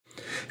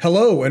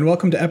Hello, and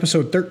welcome to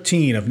episode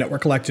 13 of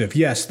Network Collective.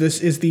 Yes,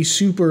 this is the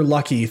super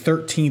lucky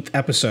 13th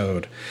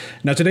episode.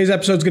 Now, today's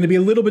episode is going to be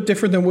a little bit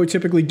different than what we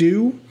typically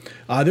do.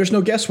 There's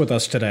no guest with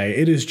us today.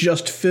 It is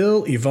just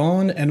Phil,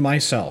 Yvonne, and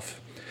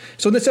myself.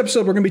 So in this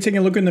episode, we're going to be taking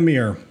a look in the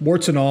mirror,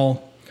 warts and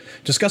all,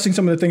 discussing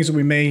some of the things that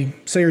we may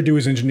say or do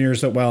as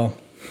engineers that, well,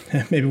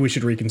 maybe we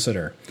should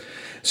reconsider.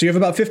 So you have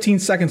about 15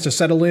 seconds to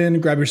settle in,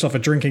 grab yourself a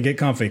drink, and get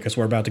comfy, because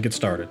we're about to get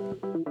started.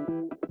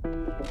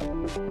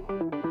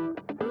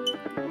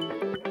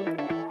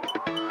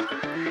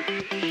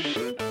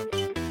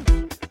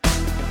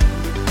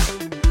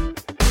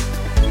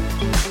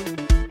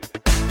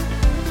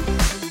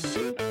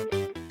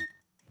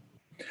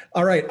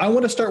 All right, I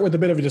want to start with a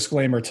bit of a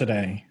disclaimer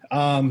today.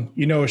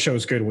 You know a show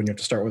is good when you have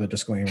to start with a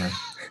disclaimer.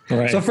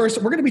 Right. So first,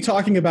 we're going to be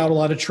talking about a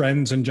lot of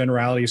trends and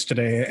generalities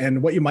today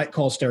and what you might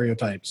call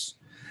stereotypes.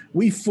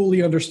 We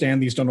fully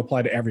understand these don't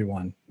apply to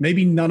everyone.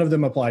 Maybe none of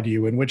them apply to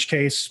you, in which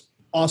case,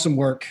 awesome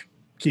work,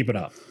 keep it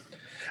up.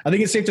 I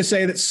think it's safe to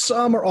say that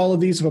some or all of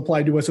these have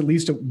applied to us at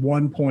least at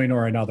one point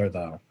or another,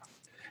 though.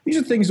 These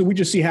are things that we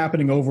just see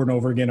happening over and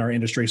over again in our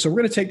industry, so we're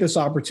going to take this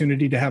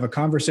opportunity to have a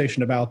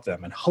conversation about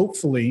them and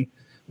hopefully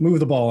move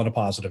the ball in a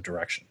positive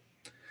direction.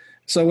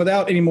 So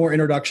without any more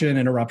introduction,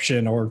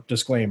 interruption, or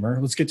disclaimer,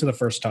 let's get to the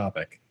first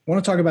topic. I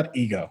want to talk about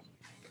ego.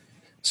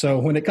 So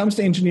when it comes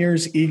to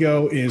engineers,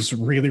 ego is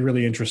really,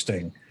 really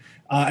interesting.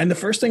 And the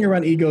first thing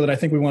around ego that I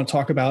think we want to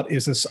talk about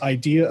is this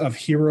idea of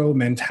hero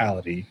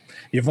mentality.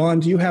 Yvonne,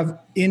 do you have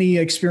any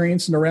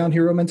experience around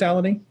hero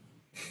mentality?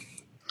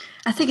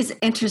 I think it's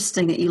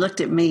interesting that you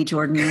looked at me,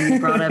 Jordan, when you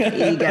brought up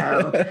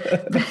ego.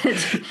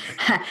 But,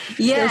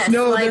 yes,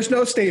 there's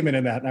no statement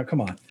in that. Now,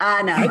 come on.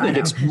 I know. I think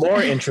it's more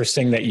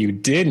interesting that you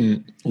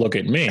didn't look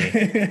at me.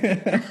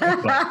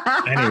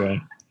 But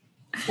anyway,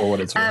 for what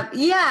it's worth.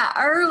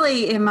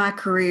 Early in my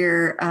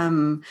career,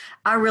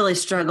 I really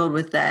struggled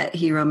with that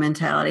hero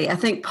mentality. I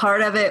think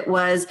part of it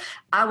was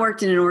I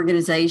worked in an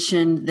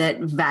organization that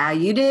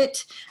valued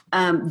it.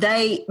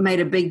 They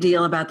made a big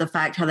deal about the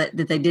fact that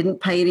they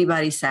didn't pay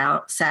anybody's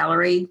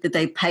salary, that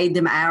they paid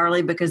them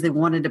hourly because they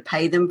wanted to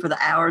pay them for the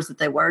hours that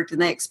they worked, and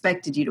they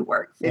expected you to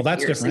work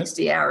 50 or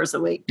 60 hours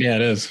a week. Yeah,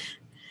 it is.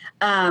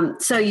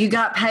 So you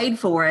got paid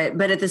for it,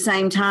 but at the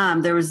same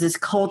time, there was this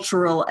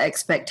cultural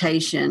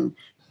expectation.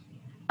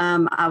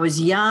 I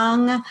was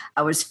young,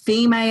 I was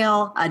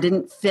female, I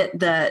didn't fit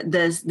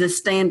the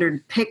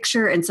standard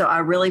picture, and so I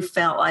really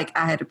felt like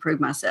I had to prove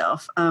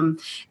myself. And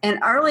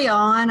early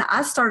on,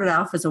 I started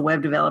off as a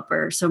web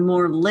developer, so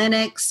more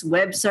Linux,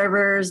 web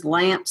servers,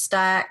 LAMP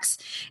stacks.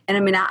 And I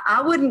mean,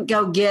 I wouldn't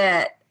go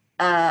get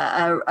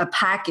a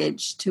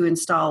package to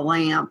install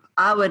LAMP.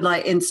 I would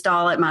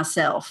install it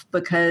myself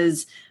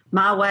because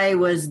my way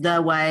was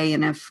the way.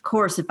 And of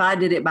course, if I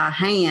did it by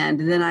hand,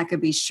 then I could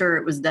be sure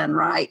it was done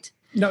right.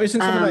 No,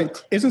 isn't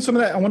some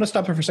of that, I want to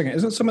stop there for a second.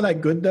 Isn't some of that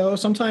good though?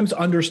 Sometimes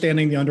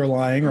understanding the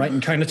underlying, right,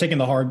 and kind of taking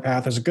the hard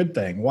path is a good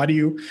thing. Why do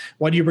you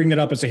bring that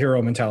up as a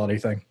hero mentality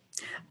thing?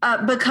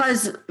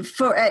 Because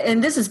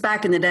and this is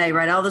back in the day,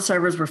 right? All the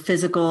servers were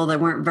physical, they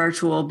weren't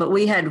virtual, but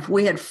we had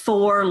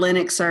 4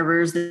 Linux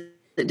servers that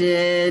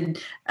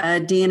did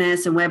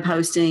DNS and web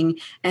hosting.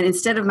 And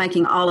instead of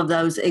making all of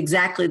those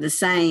exactly the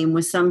same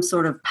with some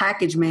sort of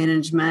package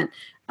management,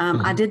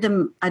 I did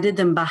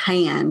them by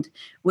hand,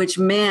 which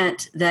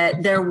meant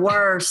that there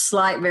were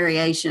slight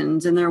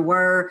variations and there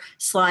were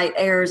slight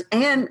errors.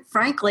 And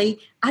frankly,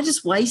 I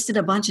just wasted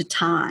a bunch of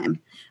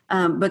time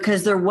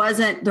because there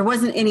wasn't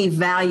any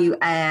value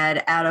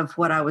add out of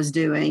what I was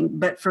doing.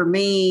 But for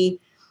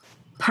me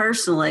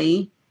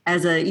personally,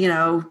 as a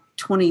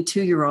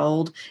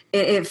 22-year-old,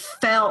 it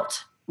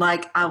felt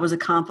like I was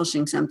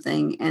accomplishing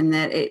something and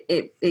that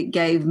it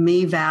gave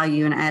me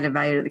value and added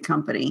value to the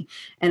company.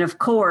 And of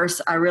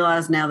course, I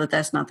realize now that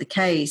that's not the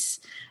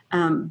case.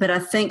 But I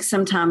think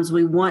sometimes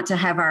we want to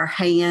have our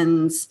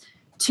hands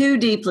too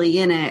deeply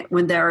in it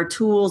when there are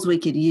tools we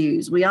could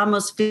use. We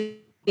almost feel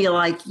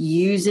like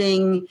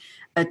using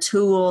a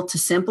tool to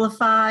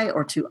simplify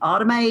or to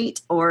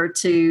automate or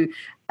to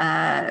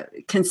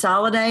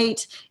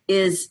consolidate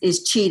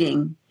is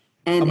cheating,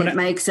 and it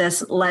makes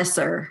us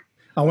lesser.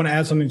 I want to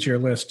add something to your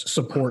list: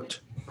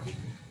 support.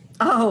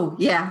 Oh,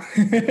 yeah.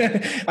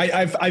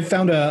 I've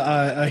found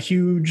a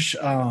huge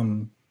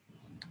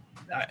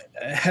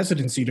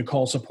hesitancy to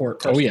call support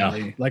personally.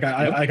 Oh,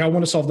 yeah. I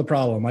want to solve the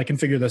problem. I can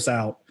figure this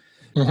out.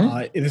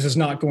 Mm-hmm. This is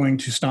not going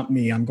to stump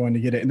me. I'm going to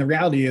get it. And the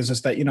reality is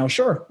that,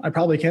 sure, I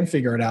probably can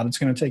figure it out. It's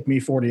going to take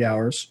me 40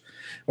 hours.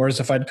 Whereas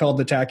if I'd called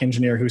the TAC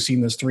engineer who's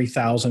seen this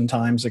 3,000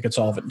 times, it could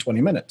solve it in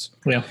 20 minutes.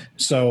 Yeah.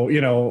 So,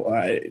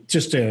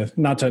 just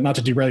not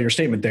to derail your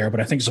statement there, but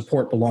I think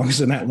support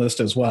belongs in that list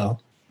as well.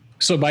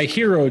 So by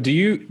hero, do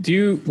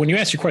you when you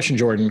ask your question,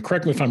 Jordan,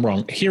 correct me if I'm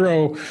wrong,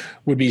 hero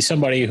would be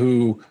somebody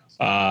who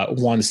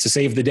wants to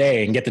save the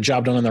day and get the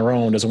job done on their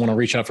own, doesn't want to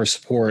reach out for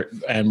support,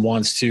 and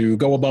wants to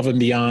go above and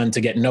beyond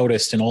to get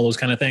noticed and all those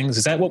kind of things.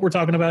 Is that what we're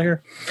talking about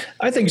here?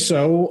 I think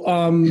so.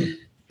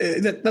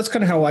 That's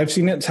kind of how I've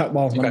seen it.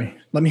 Okay.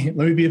 Let me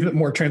be a bit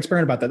more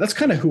transparent about that. That's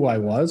kind of who I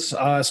was.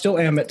 Still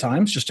am at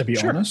times, just to be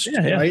honest.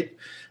 Yeah. Right.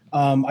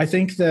 I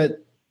think that,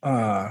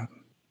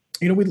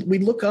 we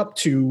look up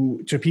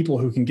to people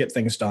who can get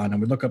things done, and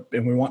we look up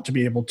and we want to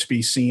be able to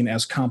be seen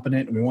as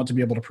competent, and we want to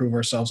be able to prove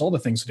ourselves, all the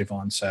things that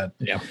Yvonne said.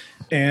 Yeah.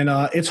 And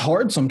it's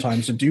hard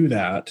sometimes to do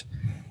that.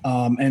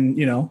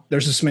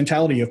 There's this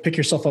mentality of pick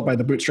yourself up by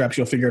the bootstraps,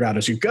 you'll figure it out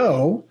as you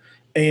go.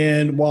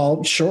 And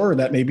while sure,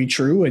 that may be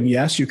true, and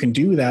yes, you can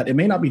do that, it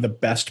may not be the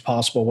best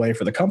possible way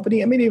for the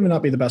company. It may even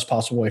not be the best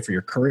possible way for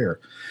your career.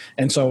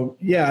 And so,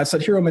 yeah, it's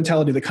that hero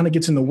mentality that kind of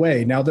gets in the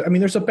way. Now,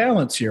 there's a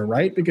balance here,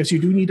 right? Because you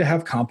do need to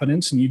have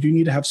competence and you do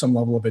need to have some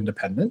level of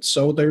independence.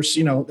 So there's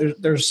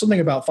something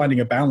about finding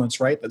a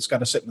balance, right? That's got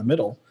to sit in the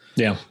middle.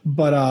 Yeah.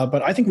 But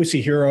I think we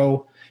see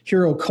hero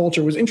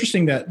culture. It was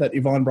interesting that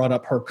Yvonne brought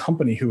up her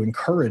company who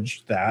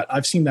encouraged that.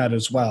 I've seen that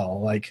as well.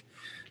 Like,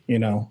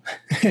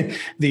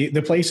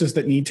 the places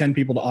that need 10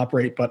 people to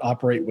operate, but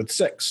operate with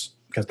 6,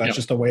 because that's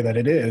just the way that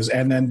it is.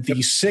 And then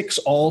the 6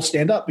 all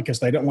stand up because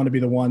they don't want to be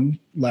the one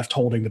left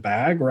holding the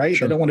bag, right?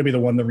 Sure. They don't want to be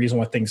the reason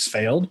why things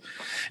failed.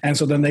 And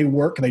so then they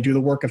do the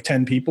work of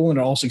 10 people and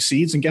it all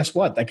succeeds. And guess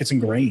what? That gets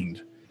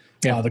ingrained.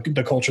 Yeah.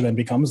 The culture then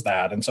becomes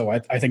that. And so I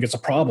think it's a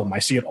problem. I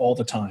see it all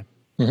the time.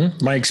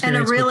 Mm-hmm. My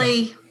experience.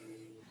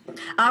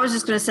 I was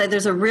just going to say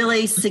there's a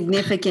really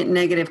significant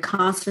negative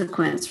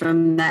consequence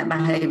from that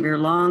behavior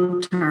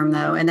long term,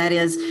 though, and that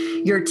is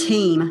your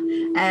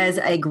team as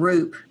a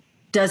group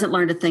doesn't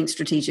learn to think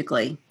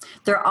strategically.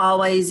 They're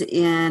always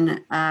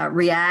in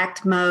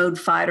react mode,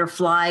 fight or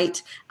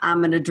flight.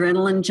 I'm an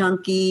adrenaline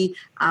junkie.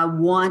 I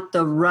want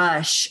the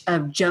rush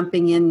of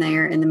jumping in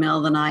there in the middle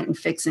of the night and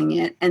fixing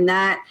it. And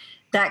that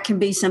can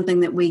be something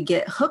that we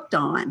get hooked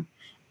on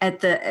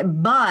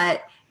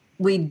but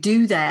we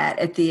do that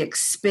at the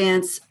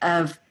expense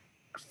of,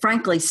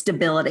 frankly,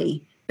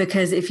 stability.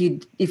 Because if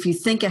you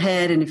think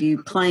ahead and if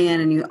you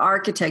plan and you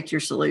architect your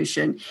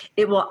solution,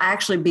 it will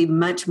actually be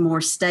much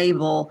more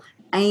stable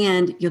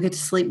and you'll get to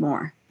sleep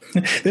more.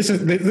 This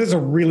is a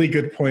really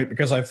good point,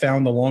 because I've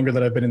found the longer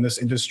that I've been in this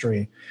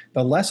industry,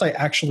 the less I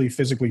actually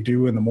physically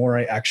do and the more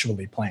I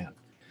actually plan.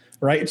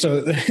 Right. So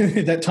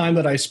that time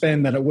that I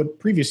spend that it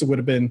previously would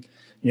have been,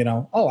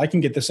 I can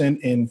get this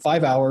in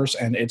 5 hours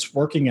and it's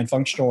working and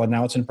functional and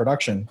now it's in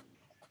production.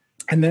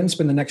 And then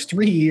spend the next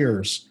 3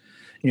 years,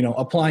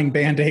 applying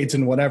Band-Aids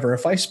and whatever.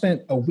 If I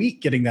spent a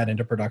week getting that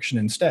into production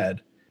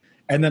instead,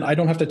 and then I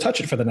don't have to touch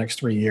it for the next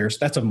 3 years,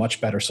 that's a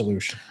much better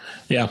solution.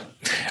 Yeah.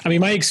 I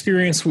mean, my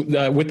experience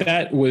with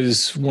that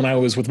was when I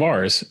was with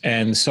VARs.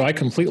 And so I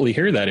completely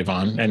hear that,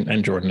 Yvonne,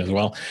 and Jordan as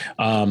well,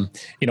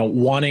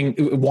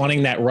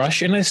 wanting that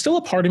rush. And there's still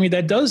a part of me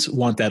that does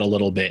want that a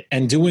little bit.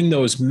 And doing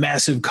those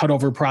massive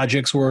cutover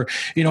projects where,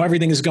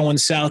 everything is going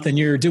south and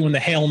you're doing the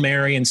Hail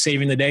Mary and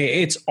saving the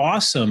day. It's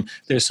awesome.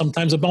 There's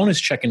sometimes a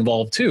bonus check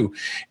involved too.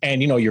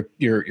 And,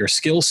 your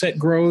skill set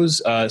grows.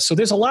 So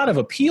there's a lot of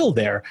appeal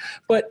there.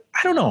 But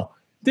I don't know.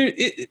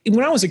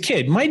 When I was a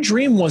kid, my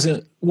dream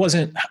wasn't,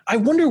 I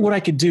wonder what I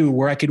could do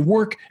where I could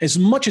work as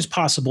much as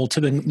possible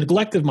to the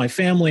neglect of my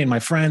family and my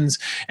friends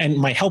and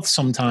my health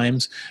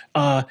sometimes.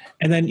 And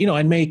then,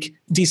 I'd make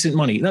decent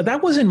money. Now,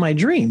 that wasn't my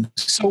dream.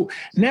 So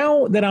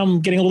now that I'm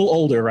getting a little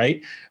older,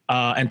 right,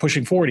 and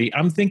pushing 40,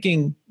 I'm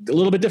thinking a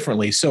little bit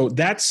differently. So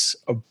that's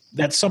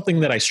something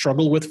that I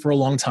struggled with for a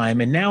long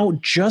time. And now,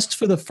 just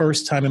for the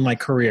first time in my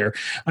career,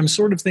 I'm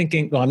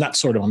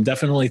I'm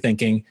definitely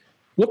thinking,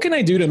 what can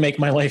I do to make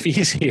my life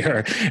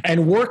easier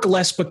and work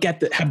less, but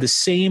have the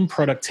same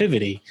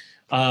productivity?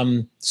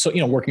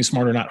 So, working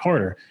smarter, not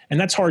harder. And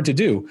that's hard to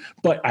do.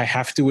 But I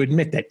have to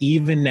admit that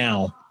even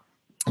now,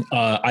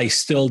 I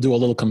still do a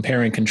little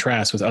compare and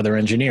contrast with other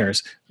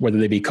engineers, whether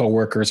they be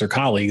coworkers or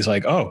colleagues.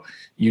 Like, oh,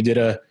 you did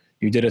a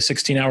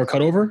 16-hour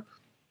cutover.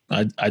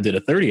 I did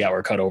a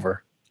 30-hour cutover.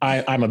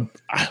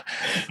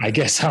 I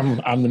guess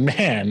I'm the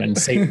man and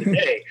save the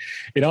day,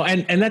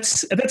 and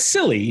that's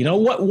silly.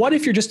 What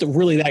if you're just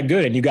really that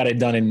good and you got it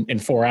done in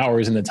 4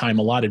 hours in the time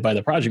allotted by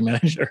the project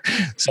manager?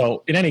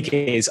 So in any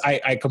case,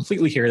 I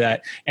completely hear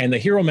that. And the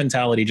hero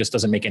mentality just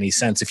doesn't make any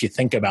sense if you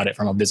think about it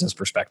from a business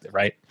perspective,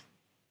 right?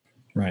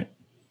 Right.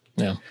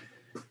 Yeah.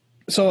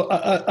 So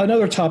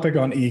another topic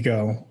on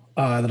ego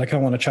that I kind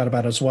of want to chat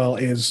about as well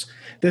is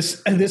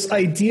this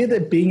idea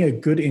that being a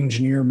good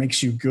engineer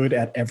makes you good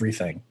at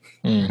everything.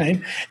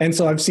 Right. And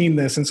so I've seen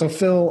this. And so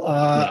Phil,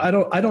 I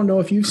don't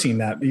know if you've seen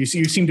that. You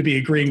seem to be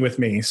agreeing with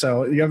me.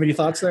 So you have any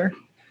thoughts there?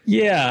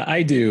 Yeah,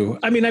 I do.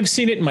 I mean, I've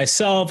seen it in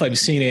myself. I've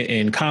seen it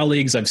in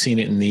colleagues. I've seen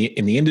it in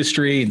the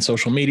industry and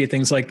social media,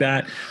 things like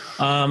that.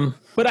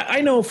 But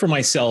I know for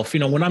myself,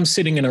 when I'm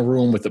sitting in a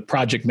room with a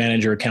project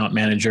manager, account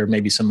manager,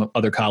 maybe some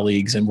other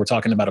colleagues, and we're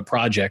talking about a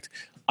project,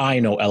 I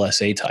know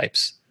LSA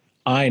types.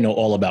 I know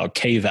all about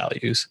K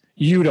values.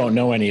 You don't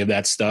know any of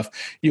that stuff.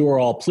 You are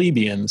all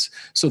plebeians.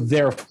 So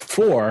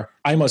therefore,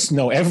 I must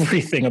know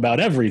everything about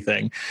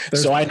everything.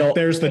 I know.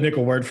 There's the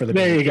nickel word for the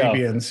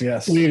plebeians.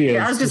 Yes. Plebeians.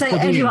 Yeah, I was going to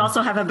say, and you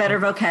also have a better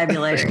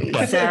vocabulary.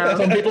 So.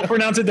 Some people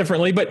pronounce it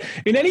differently, but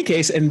in any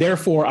case, and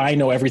therefore I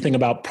know everything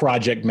about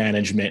project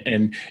management,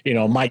 and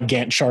my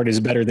Gantt chart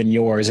is better than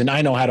yours, and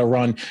I know how to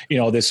run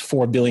this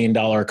 $4 billion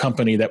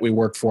company that we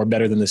work for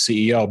better than the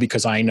CEO,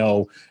 because I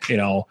know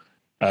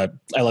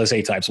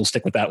LSA types. We'll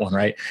stick with that one,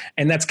 right?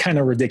 And that's kind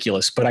of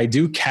ridiculous, but I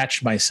do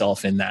catch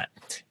myself in that.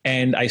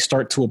 And I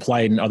start to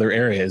apply it in other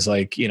areas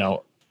like,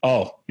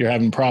 oh, you're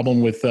having a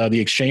problem with the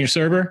Exchange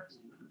server?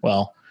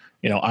 Well,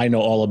 I know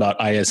all about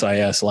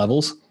ISIS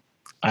levels.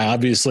 I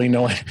obviously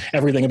know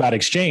everything about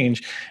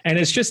Exchange, and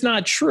it's just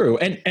not true.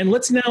 And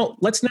let's now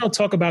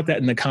talk about that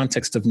in the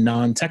context of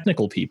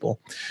non-technical people.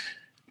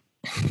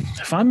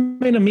 If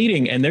I'm in a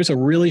meeting and there's a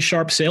really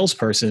sharp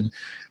salesperson,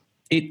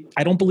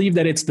 I don't believe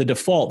that it's the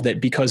default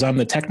that because I'm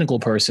the technical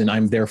person,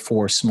 I'm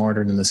therefore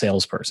smarter than the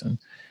salesperson.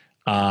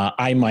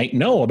 I might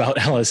know about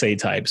LSA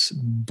types,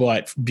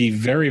 but be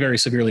very, very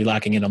severely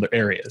lacking in other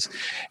areas.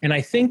 And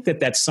I think that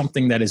that's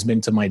something that has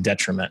been to my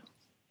detriment.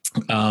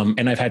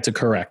 And I've had to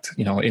correct,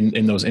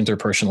 in those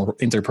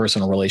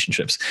interpersonal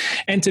relationships.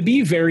 And to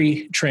be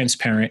very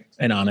transparent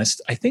and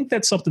honest, I think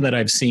that's something that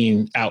I've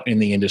seen out in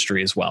the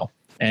industry as well.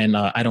 And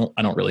I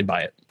don't really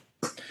buy it.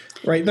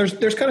 Right.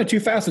 There's kind of two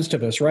facets to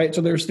this, right?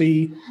 So there's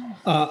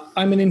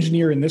I'm an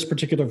engineer in this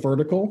particular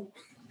vertical.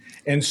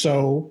 And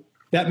so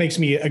that makes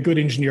me a good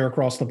engineer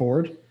across the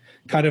board,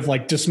 kind of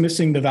like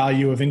dismissing the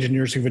value of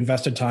engineers who've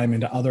invested time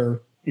into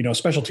other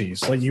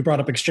specialties. Like you brought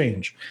up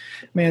Exchange.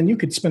 Man, you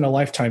could spend a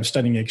lifetime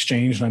studying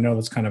Exchange, and I know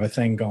that's kind of a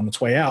thing going its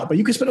way out, but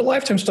you could spend a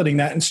lifetime studying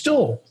that and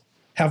still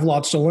have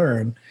lots to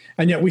learn.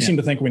 And yet we seem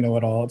to think we know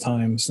it all at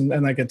times. And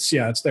that gets,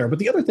 it's there. But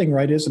the other thing,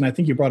 right, is, and I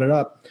think you brought it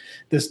up,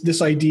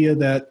 this idea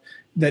that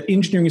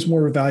engineering is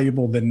more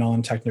valuable than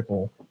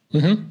non-technical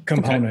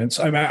components.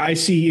 Okay. I mean, I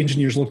see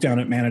engineers look down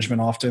at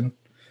management often.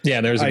 Yeah,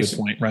 there's a good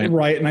point, right?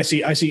 Right, and I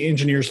see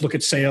engineers look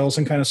at sales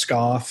and kind of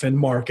scoff, and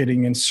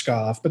marketing and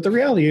scoff. But the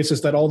reality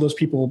is that all those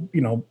people,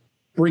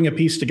 bring a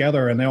piece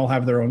together, and they all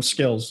have their own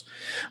skills.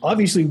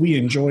 Obviously, we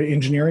enjoy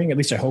engineering. At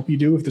least I hope you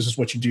do, if this is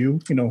what you do,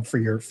 for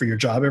your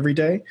job every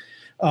day.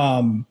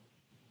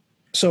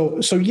 So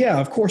yeah,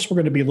 of course we're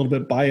going to be a little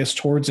bit biased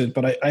towards it,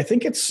 but I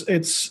think it's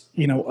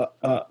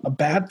a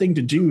bad thing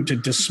to do, to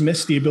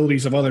dismiss the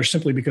abilities of others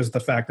simply because of the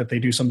fact that they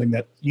do something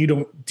that you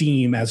don't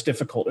deem as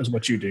difficult as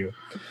what you do.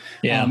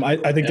 Yeah,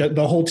 I think that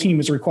the whole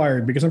team is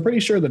required, because I'm pretty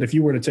sure that if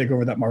you were to take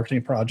over that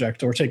marketing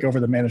project or take over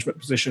the management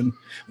position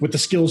with the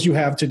skills you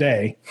have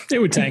today, it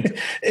would tank.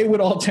 It would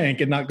all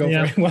tank and not go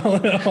very well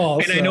at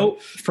all. And I know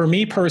for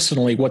me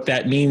personally, what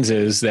that means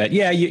is that,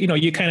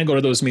 you kind of go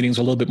to those meetings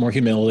with a little bit more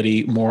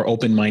humility, more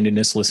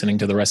open-mindedness, listening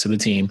to the rest of the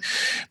team.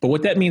 But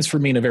what that means for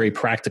me in a very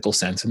practical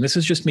sense, and this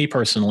is just me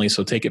personally,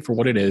 so take it for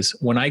what it is.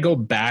 When I go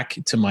back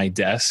to my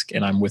desk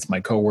and I'm with my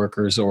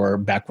coworkers, or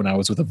back when I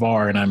was with a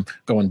VAR and I'm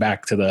going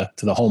back to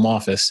the home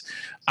office,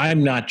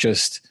 I'm not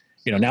just,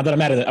 now that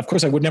I'm out of it, of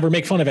course I would never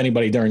make fun of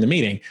anybody during the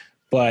meeting,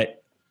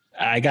 but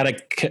I gotta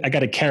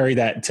carry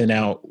that to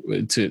now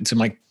to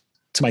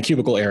my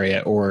cubicle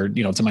area, or,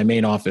 to my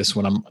main office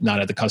when I'm not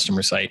at the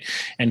customer site,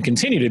 and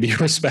continue to be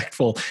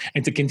respectful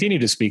and to continue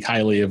to speak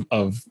highly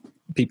of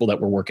people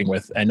that we're working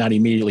with, and not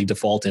immediately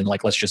default in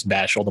like, let's just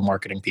bash all the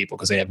marketing people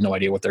because they have no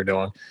idea what they're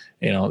doing.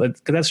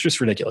 That's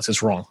just ridiculous.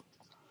 It's wrong.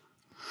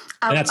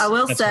 I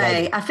will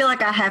say, I feel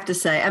like I have to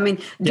say,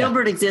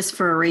 Dilbert exists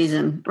for a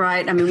reason,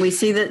 right? I mean, we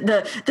see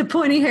the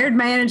pointy-haired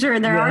manager,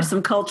 and there are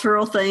some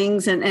cultural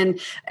things, and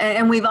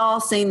we've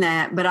all seen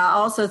that. But I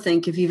also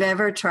think if you've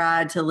ever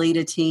tried to lead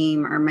a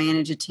team or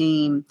manage a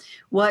team,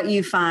 what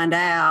you find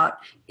out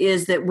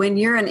is that when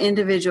you're an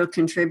individual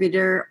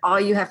contributor,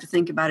 all you have to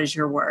think about is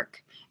your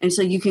work. And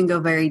so you can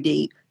go very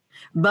deep.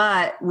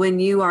 But when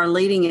you are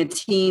leading a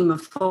team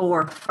of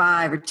 4 or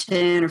 5 or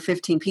 10 or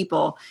 15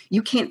 people,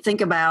 you can't think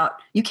to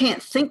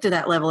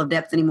that level of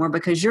depth anymore,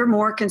 because you're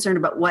more concerned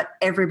about what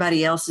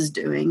everybody else is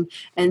doing.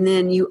 And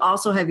then you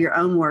also have your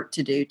own work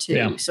to do too.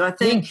 Yeah. So I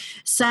think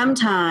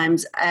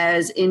sometimes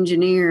as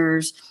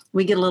engineers,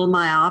 we get a little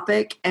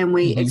myopic and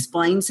we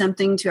explain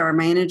something to our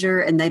manager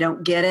and they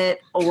don't get it,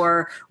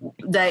 or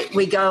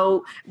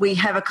we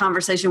have a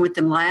conversation with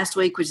them last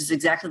week, which is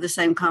exactly the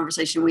same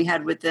conversation we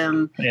had with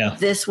them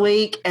this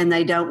week, and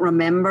they don't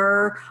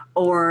remember,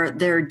 or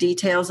there are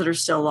details that are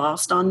still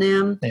lost on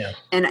them. Yeah.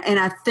 And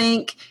I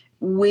think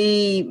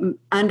we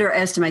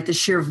underestimate the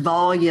sheer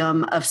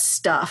volume of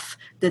stuff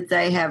that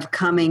they have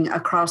coming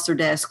across their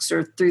desks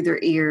or through their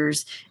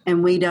ears,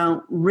 and we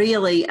don't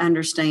really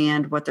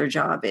understand what their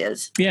job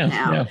is.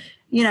 And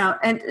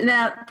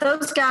now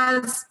those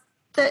guys,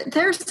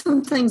 there's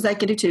some things they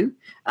can do too,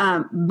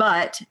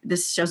 but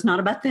this show's not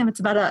about them; it's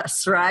about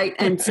us, right?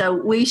 And so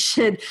we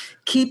should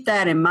keep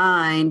that in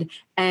mind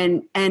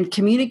and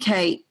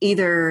communicate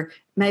either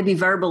maybe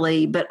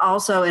verbally, but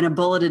also in a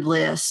bulleted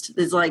list.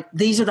 It's like,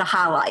 these are the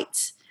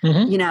highlights,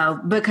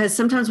 because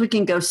sometimes we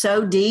can go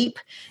so deep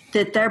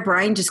that their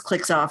brain just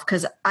clicks off,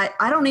 because I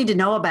don't need to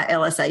know about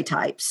LSA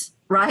types,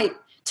 right?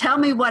 Tell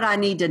me what I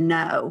need to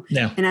know.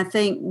 Yeah. And I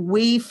think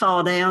we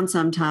fall down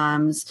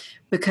sometimes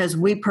because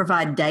we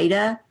provide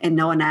data and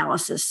no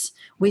analysis.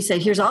 We say,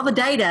 here's all the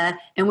data,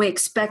 and we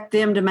expect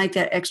them to make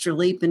that extra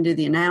leap and do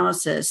the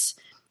analysis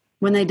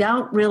when they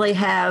don't really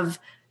have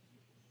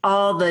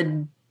all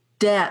the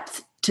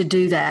depth to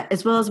do that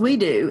as well as we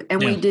do. And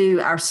we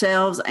do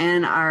ourselves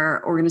and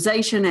our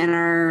organization and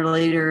our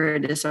leader a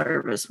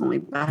disservice when we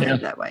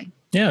behave that way.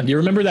 Yeah. Do you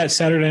remember that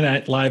Saturday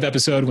Night Live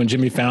episode when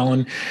Jimmy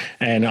Fallon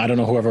and I don't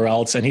know whoever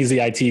else, and he's the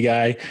IT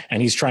guy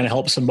and he's trying to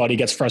help somebody,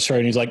 gets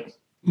frustrated and he's like,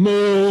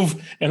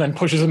 move, and then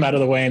pushes him out of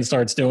the way and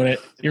starts doing it.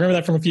 You remember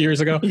that from a few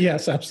years ago?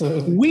 Yes,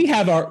 absolutely.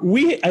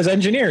 We as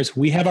engineers,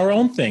 we have our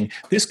own thing.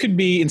 This could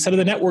be, instead of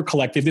the network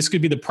collective, this could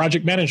be the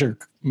project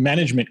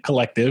management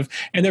collective.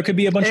 And there could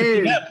be a bunch of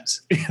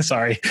PMs.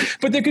 Sorry.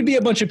 But there could be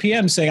a bunch of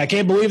PMs saying, I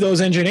can't believe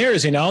those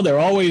engineers, they're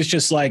always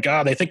just like,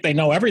 they think they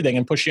know everything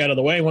and push you out of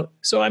the way.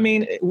 So, I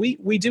mean,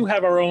 we do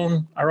have our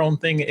own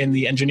thing in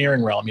the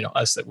engineering realm,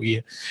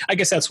 I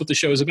guess that's what the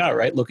show is about,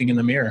 right? Looking in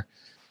the mirror.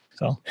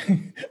 So.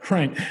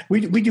 Right.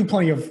 We do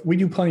plenty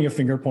of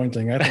finger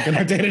pointing, I think, in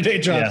our day-to-day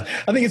jobs.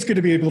 Yeah. I think it's good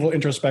to be a little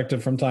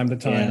introspective from time to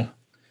time.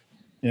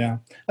 Yeah.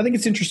 I think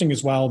it's interesting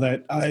as well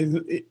that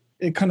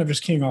it kind of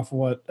just keying off of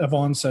what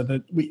Yvonne said,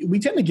 that we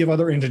tend to give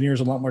other engineers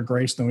a lot more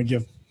grace than we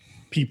give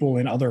people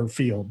in other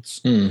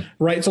fields.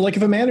 Right. So like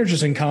if a manager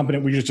is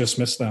incompetent, we just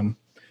dismiss them.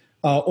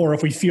 Or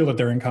if we feel that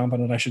they're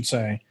incompetent, I should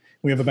say,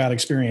 we have a bad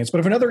experience. But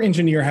if another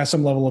engineer has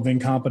some level of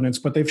incompetence,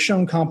 but they've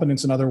shown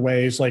competence in other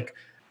ways, like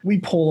we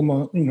pull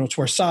them,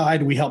 to our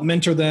side. We help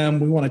mentor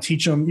them. We want to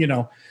teach them,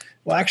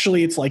 well,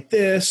 actually, it's like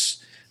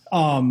this.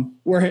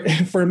 Where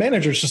for a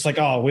manager, it's just like,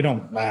 we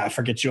don't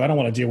forget you. I don't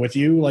want to deal with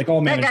you. Like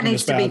all management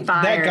is bad.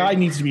 That guy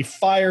needs to be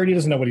fired. He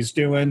doesn't know what he's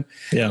doing.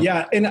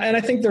 Yeah. And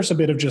I think there's a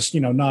bit of just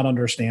not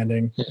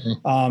understanding.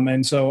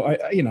 And so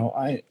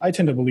I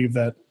tend to believe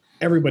that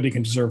everybody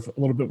can deserve a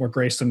little bit more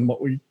grace than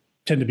what we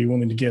tend to be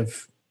willing to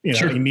give.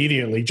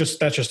 Immediately.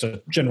 That's just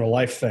a general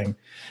life thing.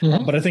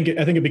 But I think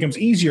it becomes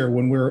easier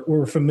when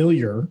we're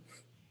familiar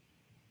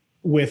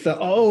with,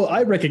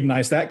 I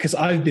recognize that because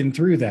I've been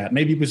through that.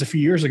 Maybe it was a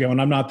few years ago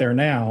and I'm not there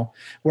now.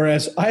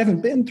 Whereas I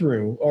haven't been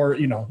through, or,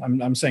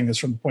 I'm saying this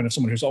from the point of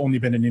someone who's only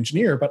been an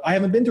engineer, but I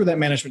haven't been through that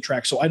management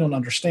track. So I don't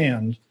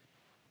understand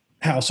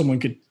how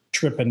someone could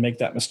trip and make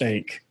that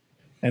mistake.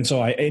 And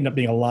so I end up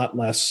being a lot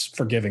less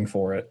forgiving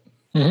for it.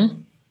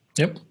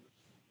 Yep.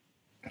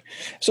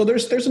 So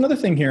there's another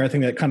thing here, I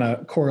think, that kind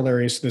of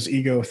corollaries to this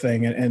ego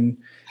thing and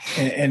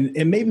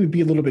maybe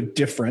be a little bit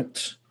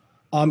different.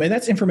 And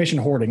that's information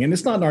hoarding. And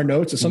it's not in our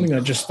notes. It's something that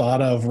I just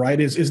thought of, right,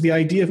 is the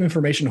idea of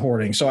information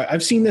hoarding. So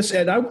I've seen this,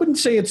 and I wouldn't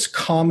say it's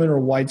common or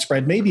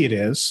widespread. Maybe it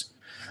is.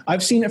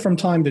 I've seen it from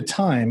time to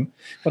time,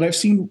 but I've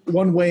seen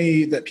one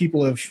way that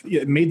people have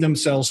made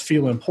themselves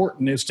feel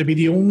important is to be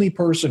the only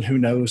person who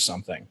knows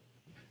something.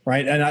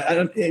 Right.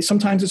 And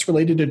sometimes it's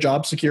related to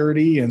job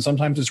security, and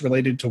sometimes it's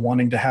related to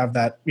wanting to have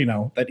that,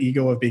 that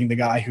ego of being the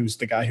guy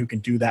who can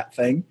do that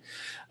thing.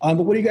 But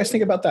what do you guys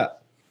think about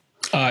that?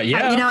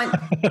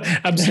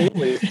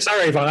 Absolutely.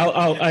 Sorry, Yvonne.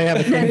 I have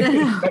a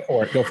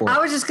Go for it. I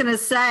was just going to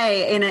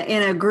say in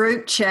a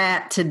group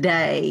chat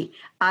today,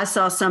 I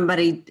saw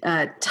somebody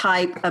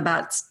type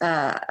about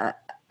a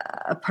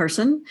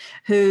person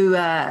who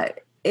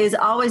is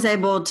always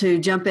able to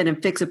jump in and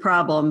fix a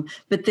problem,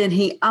 but then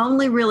he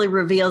only really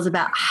reveals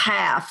about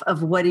half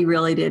of what he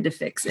really did to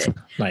fix it.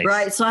 Nice.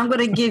 Right. So I'm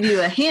going to give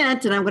you a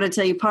hint and I'm going to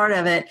tell you part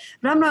of it,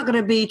 but I'm not going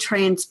to be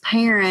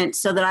transparent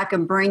so that I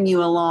can bring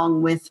you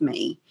along with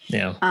me.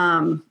 Yeah.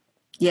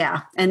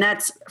 And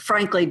that's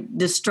frankly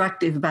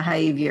destructive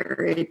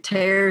behavior. It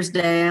tears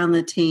down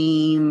the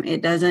team.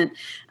 It doesn't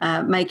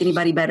make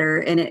anybody better.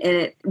 And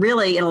it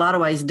really, in a lot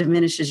of ways,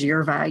 diminishes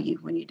your value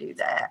when you do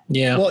that.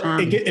 Yeah. Well,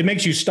 it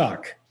makes you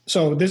stuck.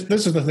 So this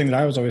is the thing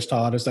that I was always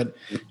taught is that,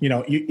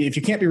 if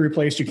you can't be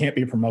replaced, you can't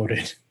be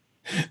promoted.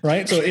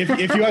 Right. So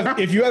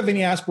if you have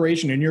any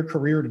aspiration in your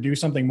career to do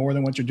something more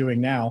than what you're doing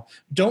now,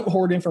 don't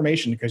hoard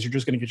information because you're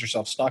just going to get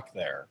yourself stuck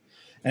there.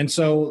 And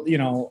so,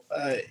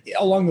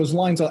 along those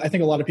lines, I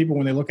think a lot of people,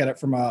 when they look at it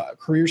from a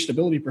career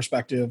stability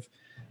perspective,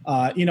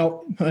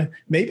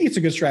 maybe it's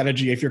a good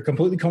strategy if you're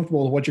completely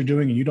comfortable with what you're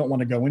doing and you don't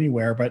want to go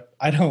anywhere. But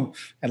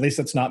at least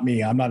that's not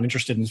me. I'm not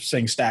interested in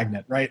staying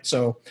stagnant. Right.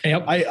 So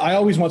I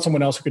always want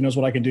someone else who knows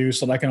what I can do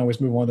so that I can always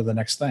move on to the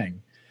next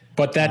thing.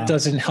 But that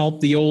doesn't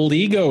help the old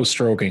ego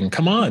stroking.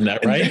 Come on,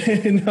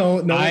 right?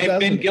 No, I've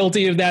been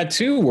guilty of that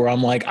too, where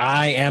I'm like,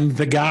 I am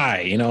the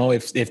guy.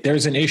 If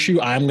there's an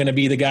issue, I'm going to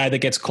be the guy that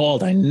gets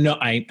called. I know.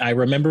 I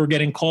remember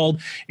getting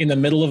called in the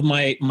middle of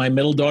my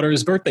middle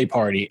daughter's birthday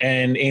party,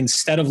 and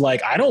instead of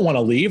like, I don't want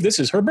to leave, this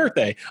is her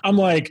birthday, I'm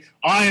like,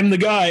 I am the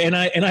guy, and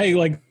I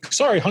like,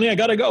 sorry, honey, I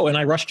gotta go, and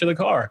I rush to the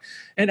car.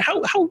 And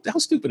how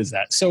stupid is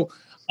that? So.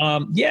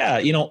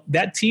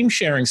 That team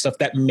sharing stuff,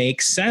 that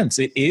makes sense.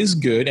 It is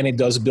good and it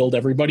does build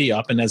everybody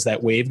up. And as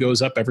that wave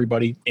goes up,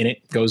 everybody in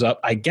it goes up.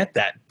 I get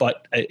that.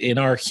 But in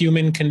our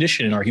human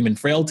condition, in our human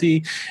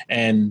frailty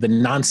and the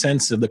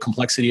nonsense of the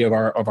complexity of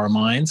our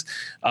minds,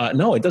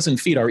 no, it doesn't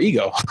feed our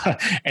ego.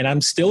 And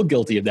I'm still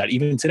guilty of that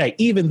even today,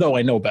 even though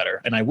I know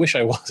better. And I wish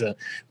I wasn't.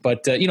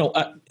 But,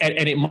 and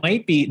it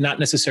might be not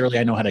necessarily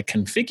I know how to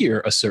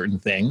configure a certain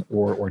thing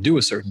or do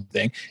a certain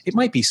thing. It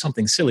might be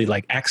something silly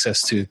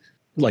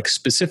like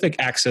specific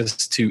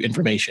access to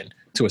information,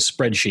 to a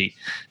spreadsheet,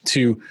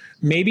 to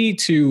maybe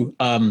to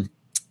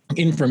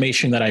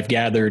information that I've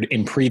gathered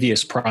in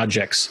previous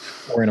projects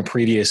or in a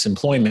previous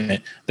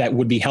employment that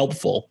would be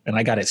helpful. And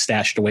I got it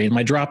stashed away in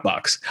my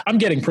Dropbox. I'm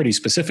getting pretty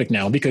specific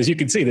now because you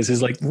can see this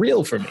is like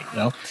real for me, you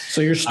know?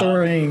 So you're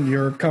storing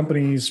your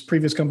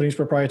previous company's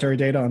proprietary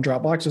data on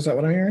Dropbox. Is that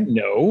what I'm hearing?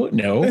 No.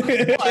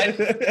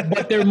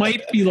 but there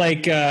might be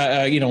like,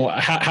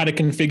 how to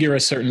configure a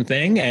certain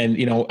thing. And,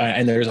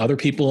 and there's other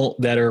people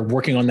that are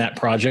working on that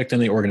project in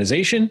the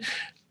organization.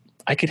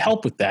 I could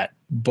help with that,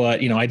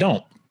 but I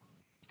don't.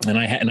 And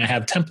I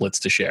have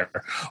templates to share,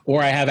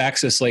 or I have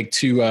access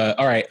to,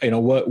 all right,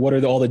 what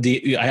are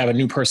I have a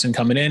new person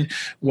coming in.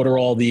 What are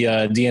all the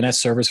DNS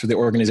servers for the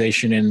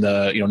organization in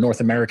the, North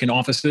American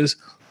offices?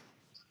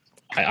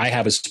 I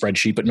have a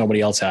spreadsheet, but nobody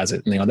else has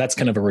it. And, that's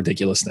kind of a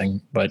ridiculous thing,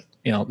 but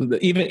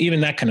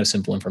even that kind of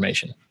simple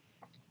information.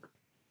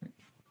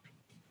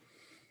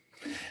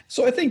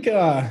 So I think,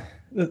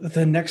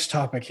 the next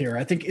topic here,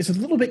 I think, is a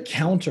little bit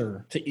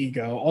counter to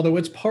ego, although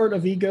it's part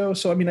of ego.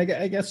 So,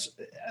 I guess,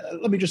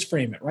 let me just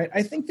frame it, right?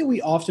 I think that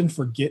we often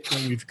forget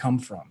where we've come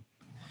from.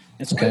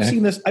 And so okay.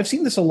 I've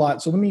seen this a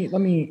lot. So let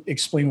me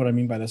explain what I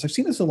mean by this. I've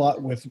seen this a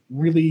lot with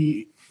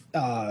really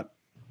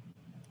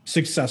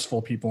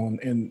successful people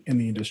in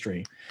the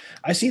industry.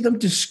 I see them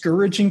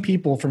discouraging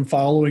people from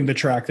following the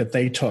track that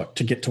they took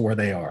to get to where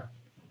they are.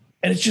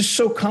 And it's just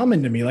so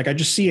common to me. Like I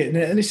just see it,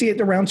 and I see it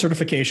around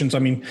certifications. I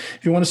mean, if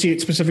you want to see it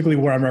specifically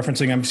where I'm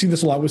referencing, I've seen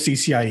this a lot with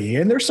CCIE,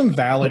 and there's some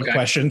valid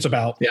questions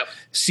about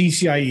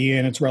CCIE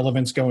and its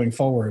relevance going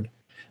forward.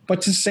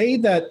 But to say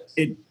that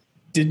it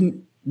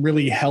didn't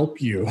really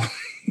help you,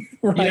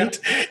 right,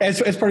 as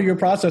part of your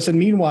process, and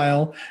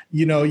meanwhile,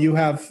 you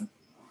have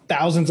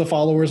thousands of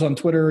followers on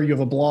Twitter, you have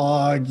a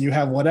blog, you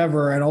have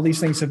whatever, and all these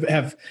things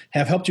have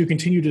helped you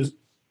continue to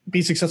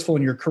be successful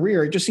in your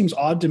career. It just seems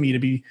odd to me to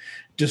be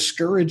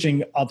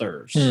discouraging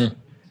others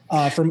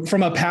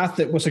from a path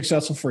that was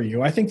successful for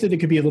you. I think that it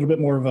could be a little bit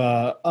more of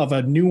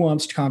a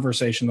nuanced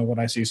conversation than what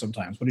I see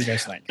sometimes. What do you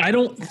guys think? I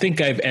don't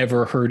think I've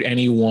ever heard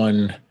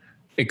anyone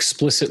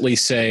explicitly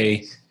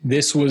say,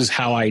 this was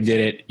how I did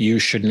it, you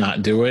should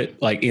not do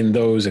it, like in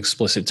those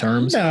explicit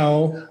terms.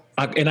 No.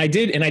 And I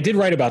did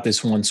write about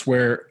this once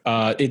where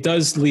it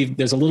does leave,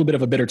 there's a little bit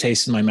of a bitter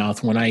taste in my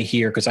mouth when I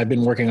hear, because I've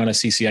been working on a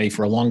CCIE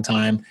for a long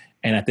time.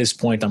 And at this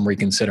point I'm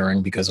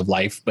reconsidering because of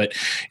life. But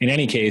in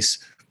any case,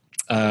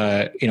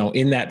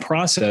 in that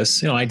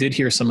process, I did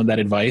hear some of that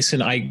advice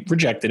and I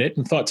rejected it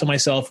and thought to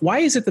myself, why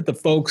is it that the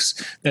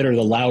folks that are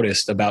the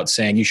loudest about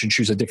saying you should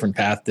choose a different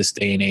path this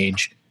day and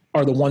age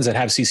are the ones that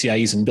have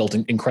CCIEs and built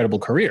incredible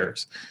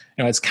careers?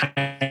 It's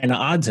kind of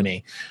odd to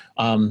me.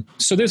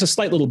 So there's a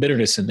slight little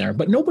bitterness in there,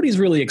 but nobody's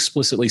really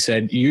explicitly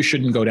said you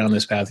shouldn't go down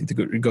this path, you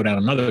go down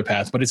another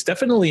path, but it's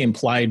definitely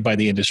implied by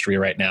the industry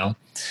right now.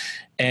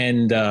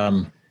 And,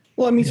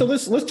 so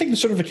let's take the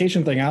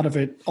certification thing out of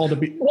it all to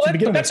begin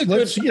with. That's a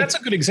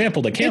good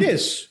example. It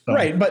is,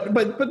 right. But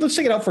let's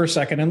take it out for a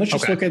second and let's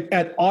just look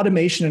at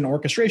automation and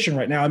orchestration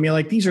right now.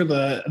 These are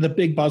the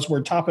big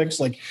buzzword topics,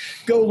 like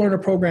go learn a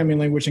programming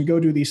language and go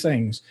do these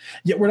things.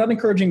 Yet we're not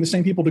encouraging the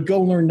same people to go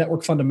learn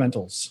network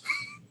fundamentals.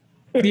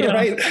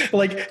 Right?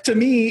 Like to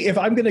me, if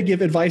I'm going to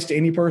give advice to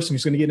any person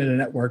who's going to get into a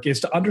network,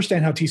 is to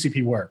understand how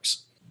TCP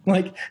works.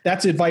 Like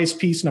that's advice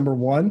piece number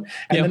one.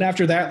 And then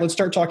after that, let's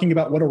start talking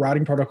about what a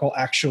routing protocol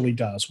actually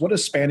does. What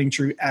does spanning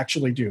tree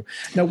actually do?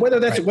 Now, whether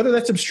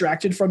that's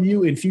abstracted from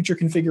you in future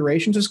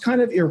configurations is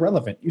kind of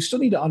irrelevant. You still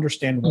need to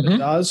understand what it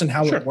does and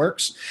how it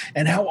works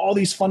and how all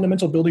these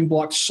fundamental building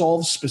blocks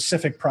solve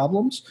specific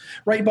problems,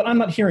 right? But I'm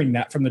not hearing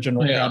that from the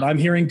general crowd. I'm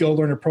hearing go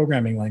learn a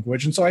programming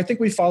language. And so I think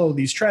we follow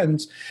these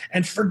trends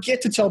and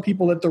forget to tell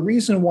people that the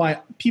reason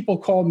why people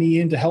call me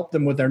in to help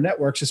them with their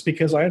networks is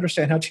because I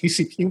understand how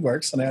TCP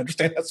works and I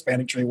understand how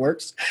spanning tree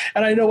works.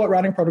 And I know what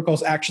routing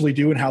protocols actually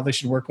do and how they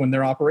should work when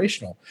they're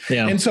operational.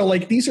 Yeah. And so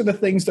these are the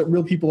things that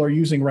real people are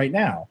using right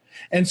now.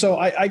 And so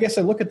I guess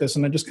I look at this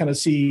and I just kind of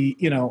see,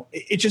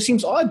 it just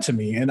seems odd to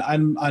me. And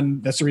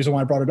I'm that's the reason why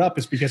I brought it up,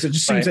 is because it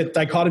just seems that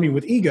dichotomy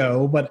with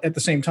ego, but at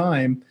the same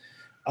time,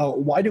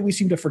 why do we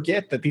seem to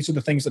forget that these are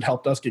the things that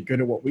helped us get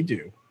good at what we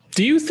do?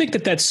 Do you think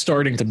that that's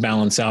starting to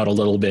balance out a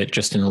little bit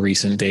just in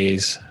recent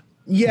days?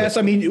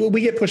 Yes,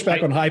 we get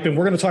pushback on hype, and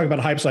we're going to talk about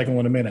hype cycle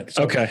in a minute.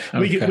 So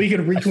we can.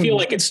 I feel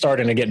like it's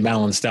starting to get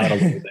balanced out a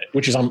little bit,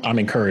 which is I'm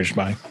encouraged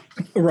by.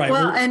 Right.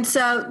 Well, and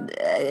so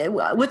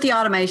with the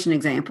automation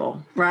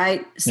example,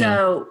 right?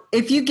 So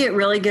if you get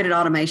really good at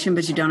automation,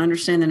 but you don't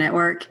understand the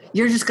network,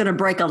 you're just going to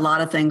break a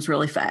lot of things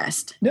really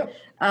fast. Yep.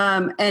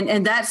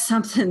 And that's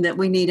something that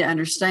we need to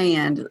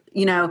understand.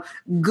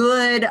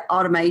 Good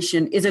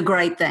automation is a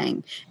great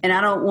thing. And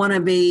I don't want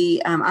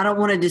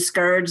to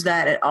discourage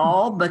that at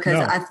all, because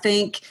I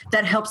think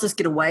that helps us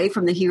get away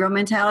from the hero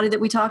mentality that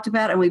we talked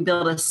about. And we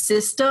build a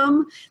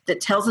system that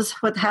tells us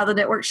how the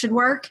network should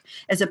work,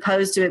 as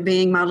opposed to it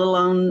being my little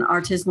own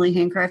artisanally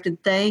handcrafted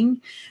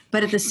thing.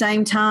 But at the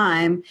same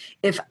time,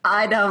 if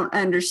I don't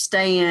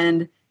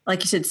understand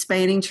like you said,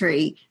 spanning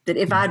tree, that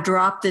if I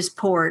drop this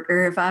port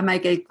or if I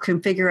make a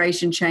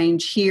configuration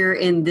change here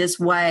in this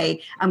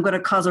way, I'm going to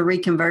cause a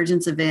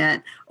reconvergence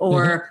event,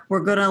 or we're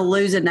going to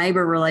lose a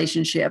neighbor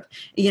relationship,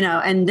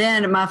 and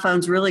then my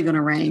phone's really going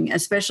to ring,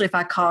 especially if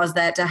I cause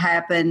that to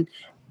happen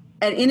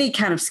at any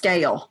kind of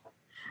scale.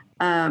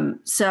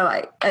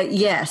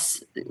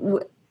 Yes,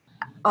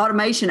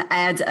 automation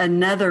adds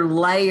another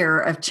layer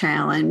of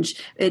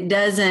challenge. It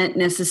doesn't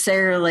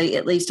necessarily,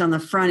 at least on the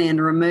front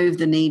end, remove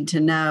the need to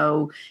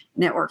know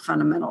network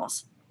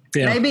fundamentals.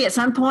 Yeah. Maybe at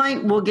some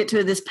point we'll get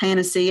to this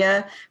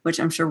panacea, which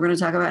I'm sure we're going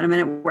to talk about in a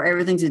minute, where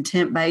everything's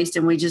intent-based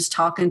and we just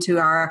talk into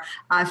our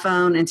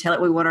iPhone and tell it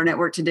we want our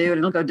network to do, and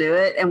it'll go do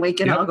it, and we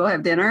can all go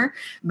have dinner.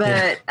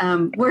 But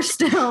we're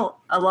still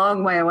a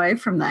long way away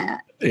from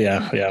that.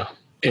 Yeah.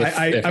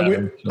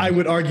 I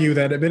would argue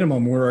that at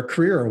minimum we're a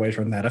career away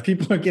from that. If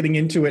people are getting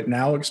into it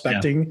now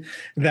expecting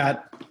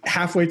that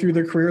halfway through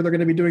their career they're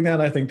going to be doing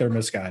that, I think they're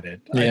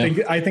misguided. Yeah.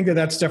 I think that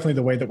that's definitely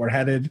the way that we're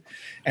headed,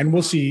 and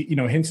we'll see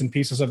hints and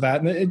pieces of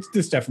that. And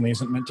this definitely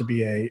isn't meant to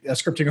be a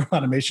scripting or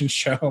automation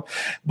show,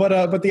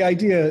 but the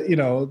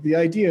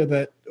idea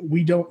that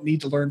we don't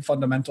need to learn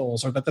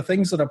fundamentals, or that the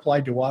things that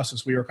apply to us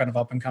as we were kind of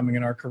up and coming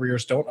in our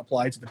careers don't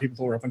apply to the people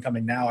who are up and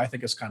coming now, I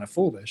think is kind of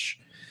foolish.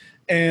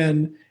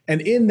 And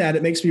in that,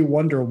 it makes me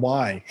wonder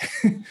why.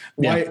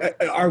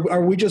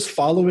 Are we just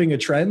following a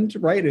trend,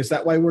 right? Is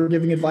that why we're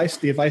giving advice,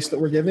 the advice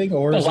that we're giving?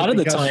 Or a lot of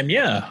the time,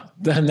 yeah.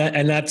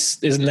 That's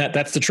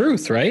the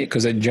truth, right?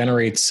 Because it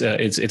generates,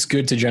 it's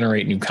good to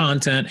generate new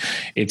content.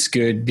 It's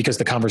good because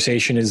the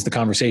conversation is the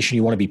conversation.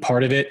 You want to be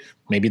part of it.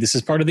 Maybe this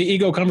is part of the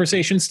ego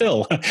conversation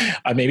still.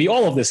 Maybe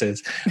all of this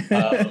is,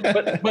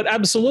 but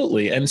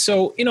absolutely. And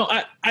so,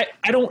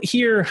 I don't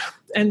hear.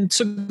 And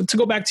so to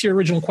go back to your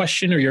original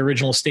question or your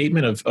original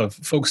statement of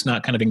folks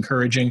not kind of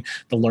encouraging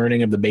the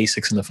learning of the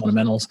basics and the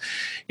fundamentals,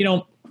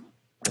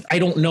 I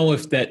don't know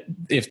if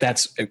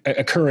that's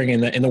occurring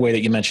in the way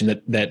that you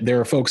mentioned, that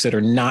there are folks that are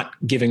not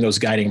giving those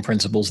guiding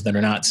principles, that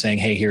are not saying,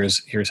 hey,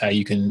 here's how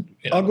you can.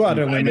 I'll go out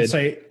on a limb and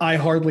say I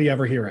hardly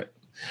ever hear it.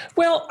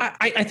 Well,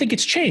 I think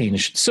it's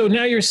changed. So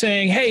now you're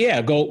saying, hey,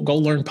 yeah, go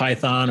learn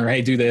Python, or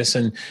hey, do this.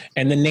 And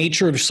the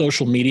nature of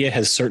social media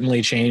has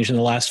certainly changed in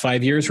the last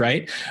 5 years,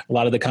 right? A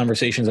lot of the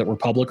conversations that were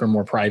public are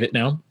more private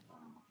now.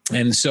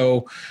 And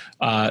so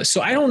I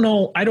don't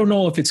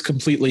know if it's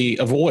completely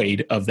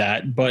void of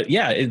that, but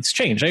yeah, it's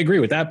changed. I agree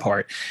with that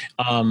part.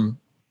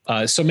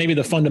 So maybe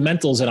the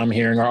fundamentals that I'm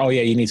hearing are,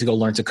 you need to go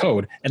learn to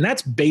code. And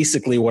that's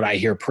basically what I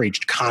hear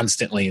preached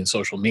constantly in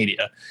social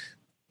media.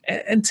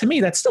 And to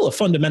me, that's still a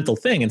fundamental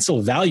thing and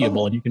still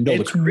valuable, and you can build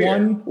a career.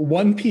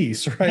 One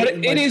piece, right?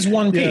 But it is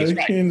one piece.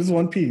 Right? It is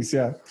one piece,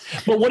 yeah.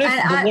 But what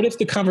if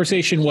the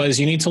conversation was,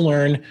 you need to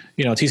learn,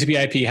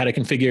 TCP/IP, how to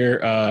configure,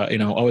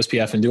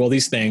 OSPF, and do all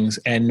these things,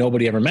 and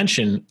nobody ever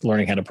mentioned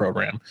learning how to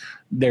program?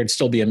 There'd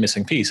still be a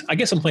missing piece. I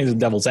guess I'm playing the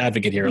devil's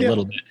advocate here a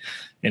little bit.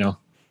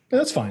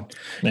 That's fine.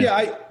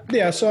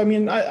 Yeah. So I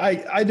mean,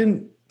 I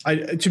didn't.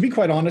 To be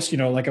quite honest,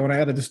 like when I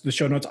added the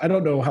show notes, I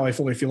don't know how I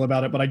fully feel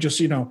about it, but I just,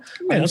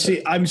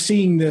 I'm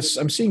seeing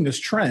this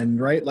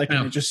trend, right? Like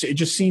it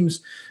just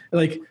seems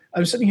like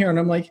I'm sitting here and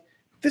I'm like,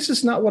 this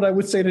is not what I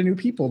would say to new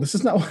people. This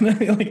is not what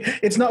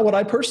it's not what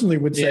I personally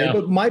would say,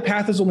 but my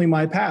path is only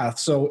my path.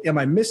 So am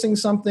I missing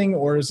something,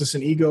 or is this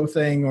an ego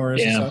thing, or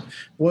is this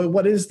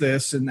what is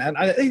this? And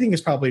I think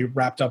it's probably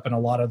wrapped up in a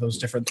lot of those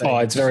different things. Oh,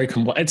 it's very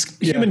complex. It's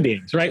human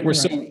beings, right? We're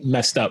so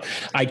messed up.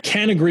 I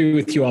can agree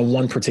with you on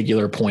one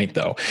particular point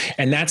though.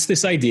 And that's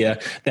this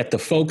idea that the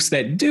folks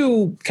that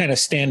do kind of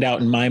stand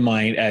out in my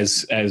mind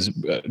as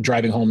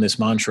driving home this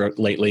mantra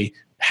lately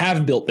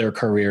have built their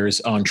careers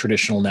on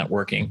traditional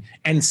networking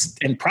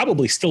and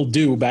probably still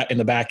do in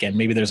the back end.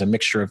 Maybe there's a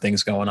mixture of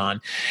things going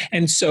on.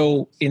 And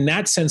so in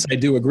that sense, I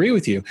do agree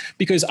with you,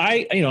 because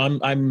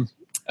I'm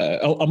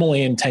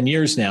only in 10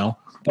 years now,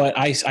 but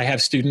I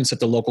have students at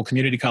the local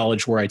community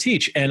college where I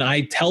teach, and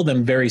I tell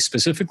them very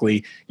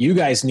specifically, you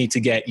guys need to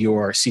get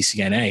your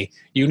CCNA.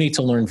 You need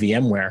to learn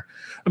VMware.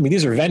 I mean,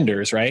 these are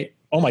vendors, right?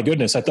 Oh my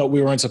goodness, I thought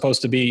we weren't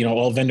supposed to be,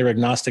 all vendor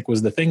agnostic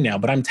was the thing now.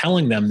 But I'm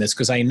telling them this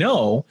because I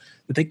know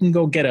that they can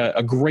go get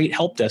a great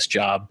help desk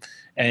job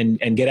and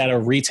get out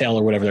of retail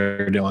or whatever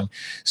they're doing.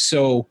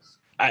 So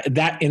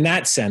that in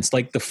that sense,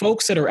 like the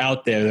folks that are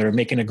out there that are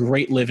making a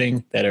great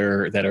living, that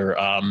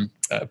are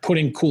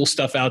putting cool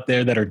stuff out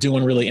there, that are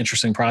doing really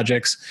interesting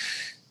projects,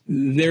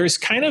 there's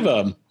kind of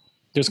a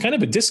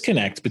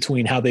disconnect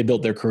between how they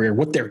built their career,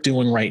 what they're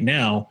doing right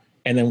now,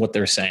 and then what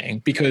they're saying,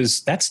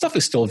 because that stuff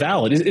is still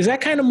valid. Is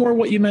that kind of more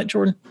what you meant,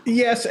 Jordan?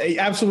 Yes,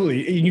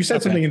 absolutely. You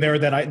said something in there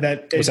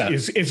that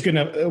is going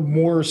to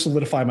more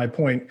solidify my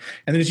point.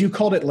 And as you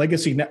called it,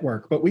 legacy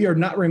network, but we are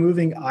not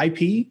removing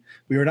IP.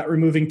 We are not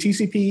removing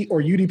TCP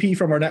or UDP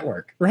from our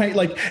network, right?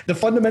 Like the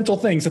fundamental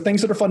things, the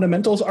things that are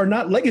fundamentals are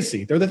not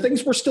legacy. They're the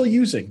things we're still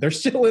using. They're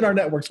still in our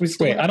networks.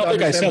 Wait, I don't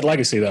think I said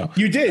legacy though.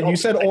 You did. You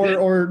said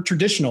or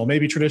traditional,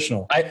 maybe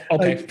traditional.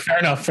 Fair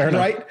enough.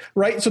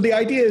 Right. So the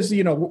idea is,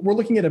 we're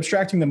looking at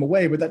abstracting them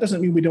away, but that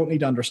doesn't mean we don't need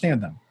to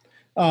understand them.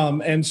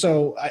 And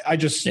so I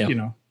just,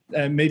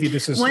 And maybe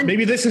this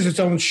is its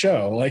own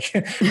show. Like,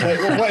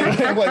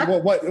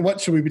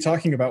 what should we be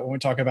talking about when we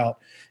talk about,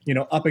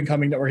 up and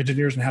coming network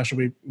engineers,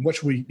 and what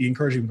should we be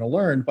encouraging them to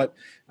learn? But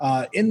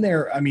in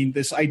there, I mean,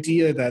 this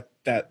idea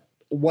that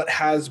what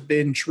has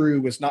been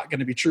true is not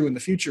going to be true in the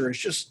future is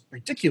just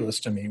ridiculous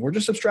to me. We're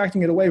just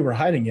abstracting it away. We're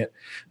hiding it,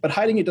 but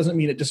hiding it doesn't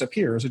mean it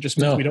disappears. It just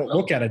means we don't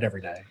look at it every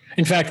day.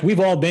 In fact,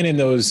 we've all been in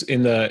those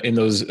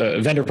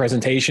vendor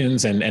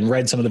presentations and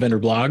read some of the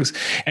vendor blogs,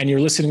 and you're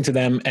listening to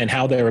them and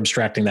how they're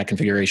abstracting that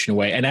configuration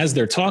away. And as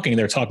they're talking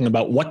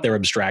about what they're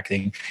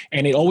abstracting.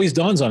 And it always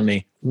dawns on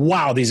me,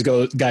 wow, these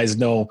guys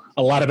know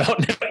a lot about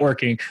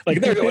networking. Like,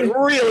 they're going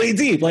really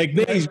deep. Like,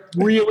 they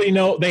really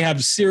know, they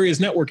have serious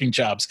networking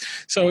chops.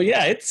 So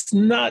yeah, it's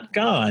not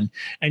gone.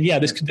 And yeah,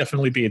 this could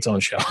definitely be its own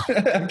show.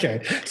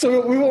 Okay.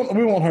 So we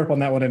won't harp on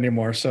that one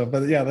anymore. So,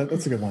 but yeah,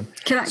 that's a good one.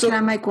 Can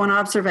I make one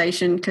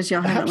observation? Cause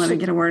y'all haven't let me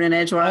get a word in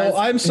edgewise. Oh,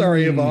 I'm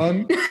sorry,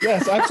 Yvonne.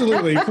 Yes,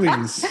 absolutely.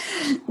 Please.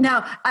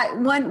 No,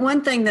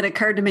 one thing that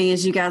occurred to me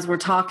as you guys were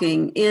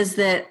talking is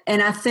that,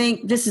 and I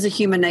think this is a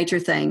human nature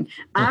thing.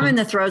 I'm in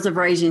the throes of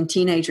raising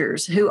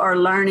teenagers who are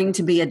learning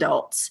to be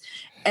adults.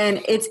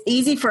 And it's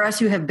easy for us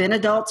who have been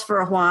adults for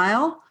a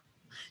while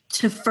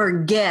to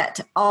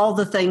forget all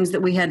the things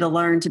that we had to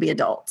learn to be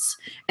adults.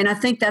 And I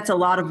think that's a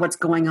lot of what's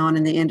going on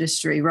in the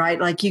industry, right?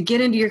 Like, you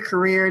get into your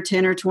career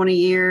 10 or 20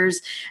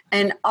 years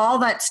and all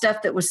that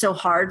stuff that was so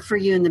hard for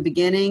you in the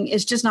beginning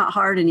is just not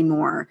hard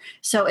anymore.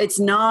 So it's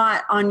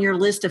not on your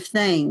list of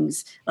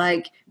things.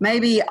 Like,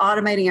 maybe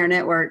automating our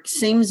network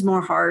seems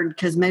more hard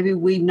because maybe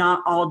we've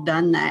not all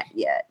done that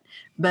yet.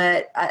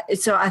 But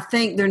so I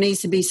think there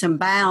needs to be some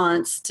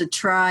balance to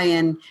try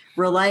and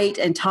relate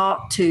and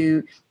talk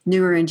to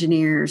newer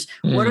engineers.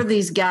 What are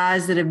these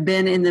guys that have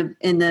been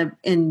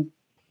in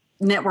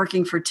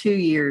networking for 2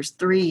 years,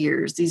 3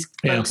 years, these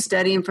folks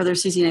studying for their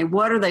CCNA,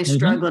 what are they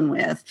struggling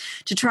with,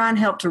 to try and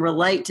help to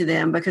relate to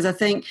them? Because I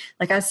think,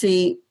 like, I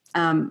see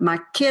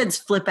my kids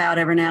flip out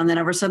every now and then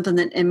over something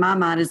that in my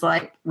mind is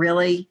like,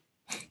 really?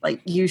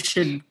 Like, you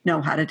should know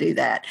how to do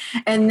that.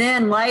 And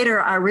then later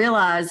I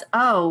realize,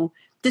 oh,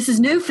 this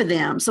is new for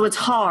them. So it's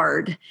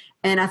hard.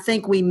 And I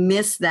think we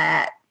miss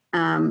that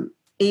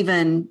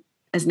even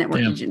as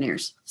network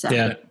engineers. So.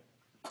 Yeah.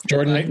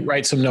 Jordan,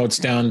 write some notes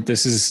down.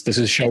 This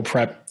is show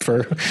prep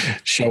for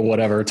show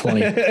whatever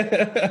 20.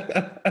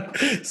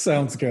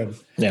 Sounds good.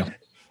 Yeah.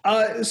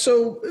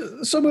 So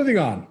moving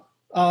on.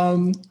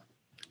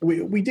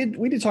 We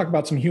did talk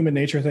about some human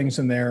nature things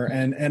in there,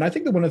 and I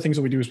think that one of the things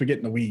that we do is we get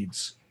in the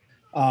weeds.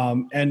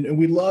 And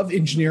we love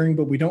engineering,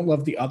 but we don't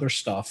love the other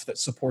stuff that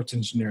supports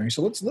engineering.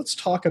 So let's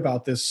talk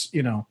about this,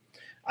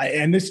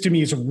 and this to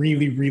me is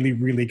really, really,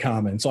 really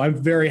common. So I'm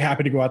very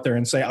happy to go out there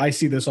and say, I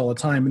see this all the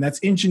time. And that's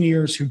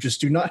engineers who just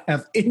do not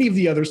have any of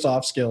the other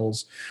soft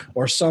skills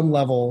or some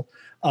level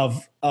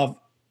of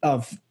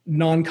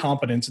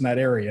non-competence in that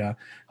area.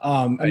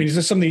 I mean, is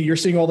this something you're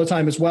seeing all the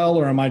time as well?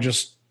 Or am I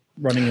just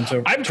running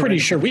into? I'm pretty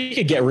sure we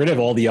could get rid of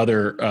all the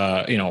other,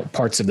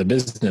 parts of the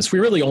business. We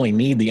really only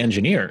need the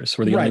engineers.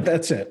 We're the only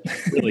that's it.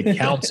 Really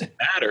counts and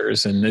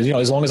matters. And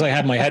as long as I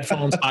have my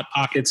headphones, Hot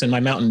Pockets, and my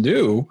Mountain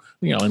Dew,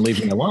 and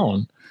leave me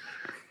alone,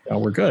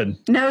 we're good.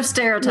 No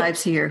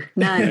stereotypes here.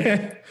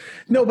 None.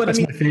 No, but that's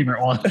my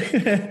favorite one.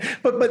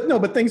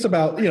 but things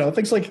about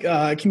things like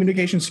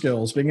communication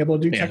skills, being able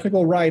to do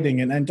technical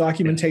writing and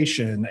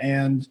documentation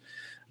and.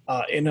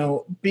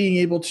 Being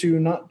able to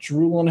not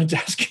drool on a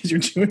desk as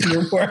you're doing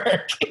your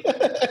work.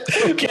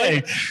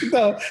 Okay.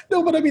 No,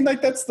 but I mean,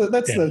 like that's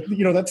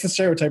the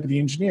stereotype of the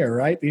engineer,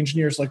 right? The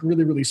engineer is like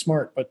really, really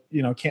smart, but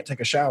can't take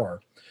a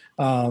shower.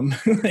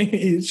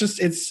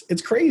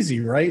 It's crazy,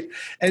 right?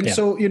 And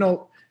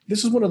so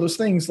this is one of those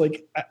things.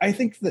 Like I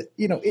think that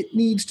it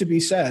needs to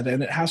be said,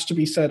 and it has to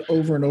be said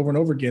over and over and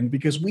over again,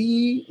 because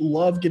we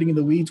love getting in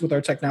the weeds with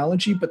our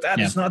technology, but that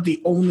is not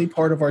the only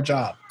part of our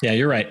job. Yeah,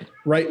 you're right.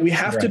 Right. We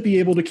have to be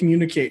able to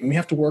communicate, and we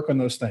have to work on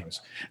those things.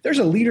 There's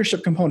a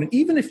leadership component.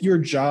 Even if your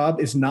job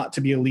is not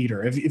to be a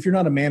leader, if you're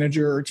not a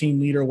manager or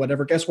team leader or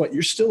whatever, guess what?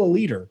 You're still a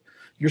leader.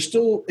 You're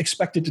still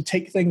expected to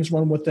take things,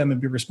 run with them,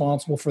 and be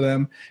responsible for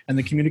them, and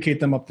then communicate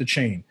them up the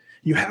chain.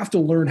 You have to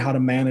learn how to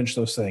manage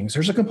those things.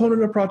 There's a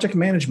component of project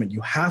management.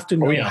 You have to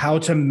know how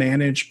to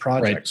manage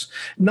projects,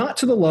 not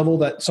to the level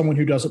that someone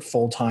who does it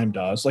full time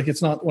does. Like,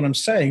 it's not what I'm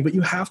saying, but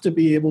you have to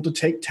be able to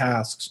take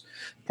tasks,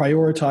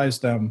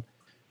 prioritize them,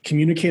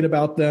 communicate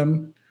about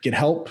them, get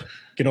help,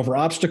 get over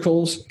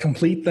obstacles,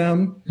 complete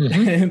them,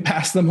 and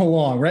pass them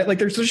along, right? Like,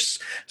 there's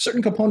just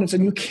certain components,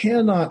 and you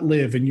cannot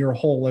live in your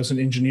whole as an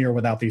engineer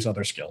without these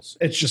other skills.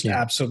 It's just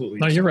absolutely.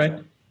 No, you're right.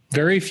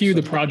 Very few of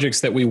the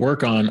projects that we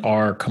work on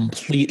are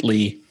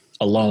completely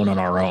alone on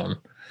our own.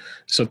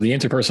 So the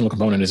interpersonal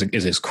component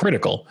is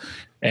critical.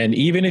 And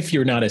even if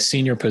you're not a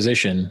senior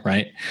position,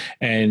 right,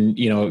 and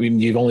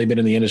you've only been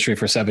in the industry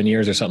for 7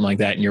 years or something like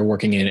that, and you're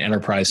working in an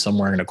enterprise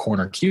somewhere in a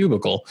corner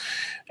cubicle,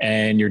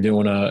 and you're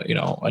doing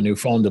a new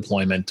phone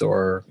deployment,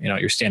 or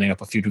you're standing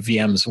up a few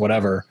VMs,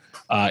 whatever,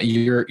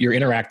 you're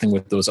interacting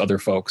with those other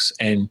folks,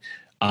 and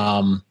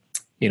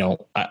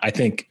I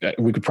think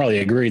we could probably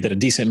agree that a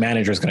decent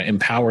manager is going to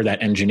empower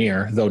that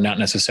engineer, though not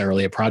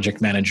necessarily a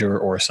project manager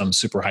or some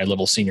super high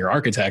level senior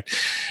architect,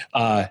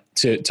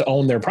 to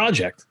own their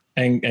project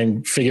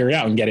and figure it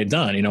out and get it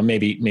done.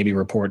 Maybe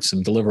report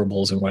some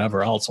deliverables and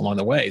whatever else along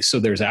the way. So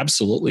there's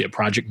absolutely a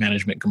project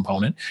management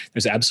component.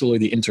 There's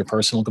absolutely the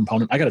interpersonal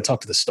component. I got to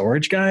talk to the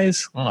storage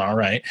guys. Oh, all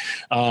right.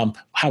 How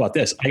about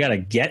this? I got to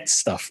get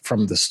stuff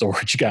from the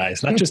storage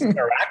guys, not just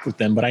interact with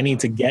them, but I need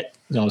to get,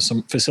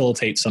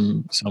 facilitate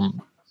some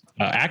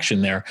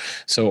action there.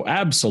 So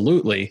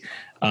absolutely.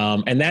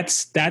 And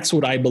that's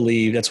what I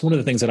believe. That's one of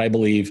the things that I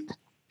believe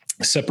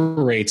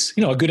separates,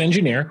 a good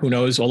engineer who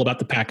knows all about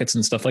the packets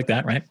and stuff like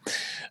that, right?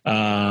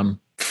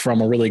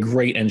 From a really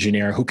great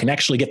engineer who can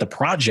actually get the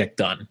project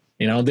done.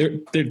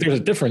 There's a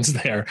difference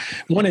there.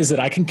 One is that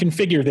I can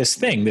configure this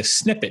thing, this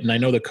snippet, and I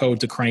know the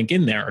code to crank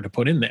in there or to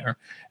put in there.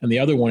 And the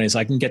other one is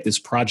I can get this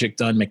project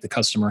done, make the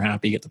customer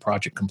happy, get the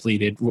project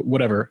completed,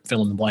 whatever,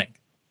 fill in the blank.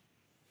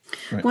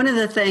 Right. One of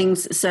the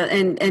things,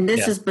 and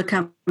this has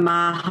become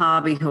my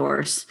hobby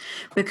horse,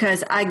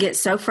 because I get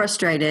so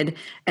frustrated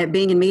at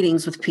being in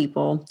meetings with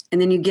people, and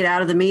then you get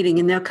out of the meeting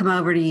and they'll come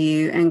over to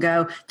you and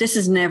go, this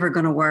is never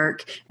going to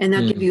work. And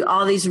they'll give you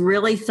all these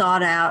really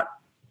thought out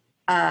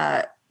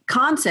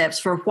concepts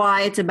for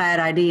why it's a bad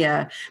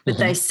idea, but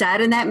they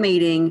sat in that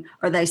meeting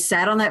or they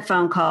sat on that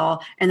phone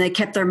call and they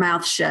kept their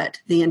mouth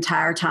shut the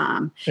entire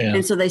time. Yeah.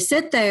 And so they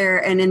sit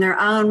there and in their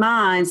own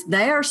minds,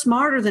 they are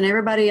smarter than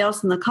everybody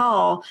else in the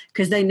call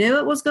because they knew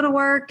it was going to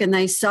work and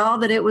they saw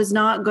that it was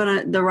not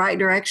going to the right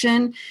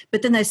direction,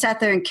 but then they sat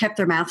there and kept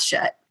their mouth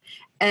shut.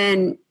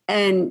 And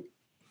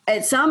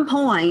at some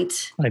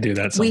point, I do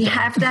that. We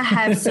have to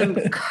have some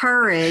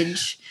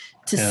courage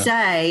to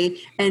say,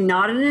 and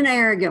not in an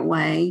arrogant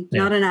way,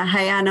 not in a,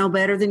 hey, I know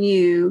better than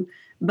you,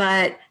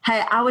 but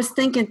hey, I was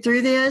thinking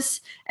through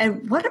this,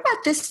 and what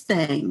about this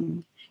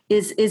thing?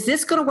 Is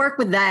this going to work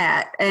with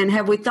that? And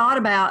have we thought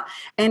about,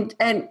 and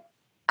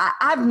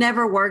I've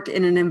never worked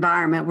in an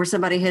environment where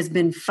somebody has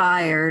been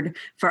fired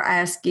for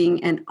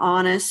asking an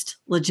honest,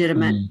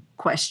 legitimate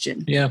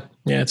question. Yeah,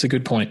 it's a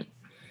good point.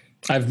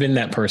 I've been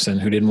that person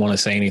who didn't want to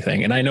say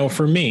anything. And I know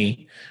for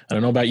me, I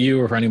don't know about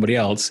you or for anybody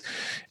else,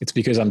 it's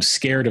because I'm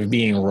scared of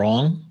being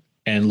wrong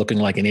and looking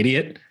like an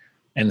idiot.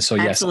 And so,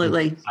 yes.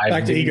 Absolutely.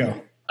 Back to ego.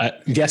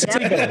 Yes, it's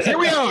ego. Here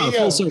we are,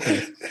 full circle.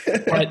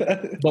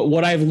 But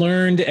what I've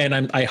learned,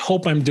 and I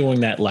hope I'm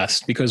doing that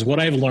less, because what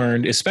I've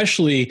learned,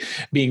 especially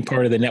being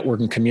part of the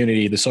networking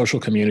community, the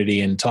social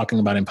community, and talking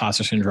about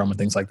imposter syndrome and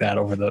things like that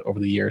over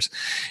the years,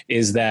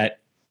 is that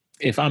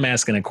if I'm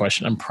asking a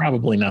question, I'm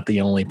probably not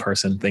the only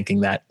person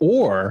thinking that,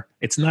 or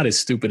it's not as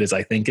stupid as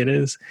I think it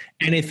is.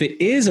 And if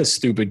it is a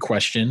stupid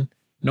question,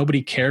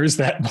 nobody cares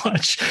that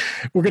much.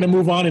 We're going to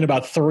move on in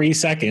about 3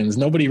 seconds.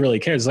 Nobody really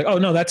cares. It's like, oh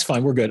no, that's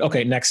fine. We're good.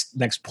 Okay.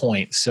 Next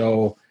point.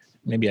 So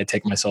maybe I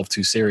take myself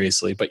too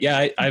seriously, but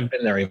yeah, I've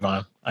been there,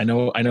 Yvonne. I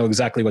know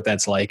exactly what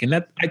that's like. And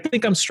I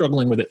think I'm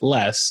struggling with it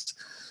less,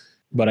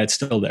 but it's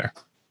still there.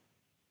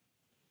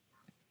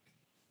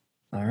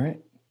 All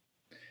right.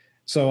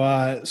 So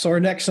our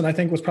next, and I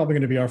think was probably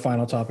going to be our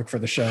final topic for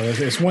the show,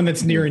 is one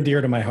that's near and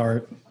dear to my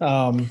heart.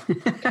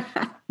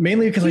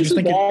 Mainly because I just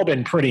think it's all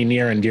been pretty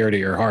near and dear to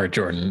your heart,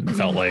 Jordan.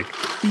 Felt like.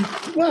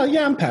 Well,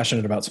 yeah, I'm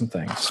passionate about some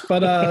things,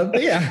 but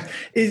yeah,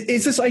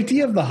 it's this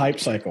idea of the hype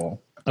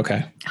cycle.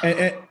 Okay.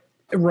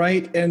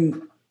 Right,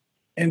 and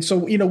so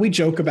we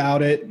joke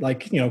about it,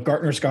 like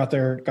Gartner's got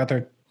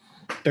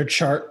their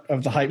chart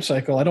of the hype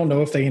cycle. I don't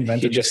know if they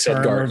invented. You just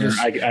said Gartner.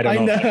 I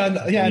don't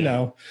know. Yeah, I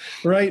know.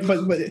 Right.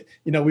 But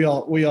we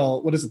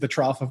all, what is it? The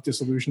trough of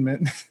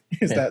disillusionment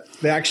is that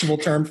the actual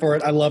term for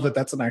it? I love it.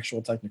 That's an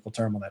actual technical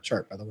term on that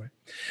chart, by the way.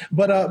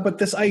 But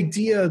this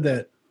idea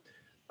that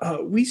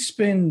we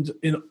spend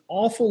an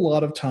awful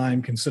lot of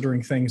time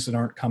considering things that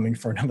aren't coming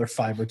for another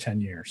 5 or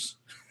 10 years.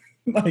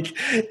 Like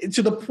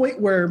to the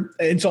point where,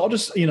 and so I'll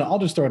just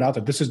throw it out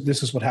there. This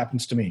is what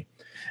happens to me.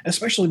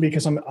 Especially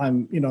because I'm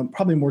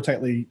probably more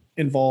tightly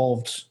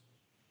involved,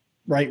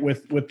 right,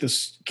 with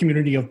this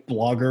community of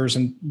bloggers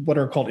and what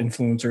are called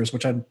influencers,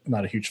 which I'm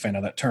not a huge fan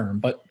of that term,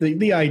 but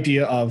the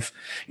idea of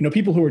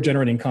people who are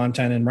generating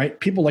content, and right,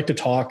 people like to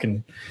talk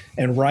and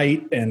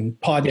write and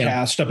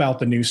podcast about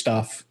the new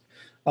stuff,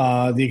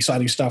 the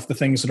exciting stuff, the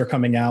things that are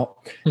coming out,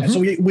 and so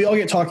we all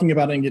get talking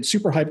about it and get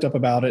super hyped up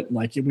about it, and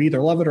like we either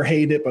love it or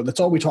hate it, but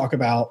that's all we talk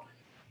about,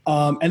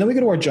 and then we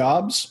go to our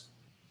jobs.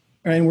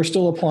 And we're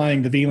still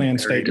applying the VLAN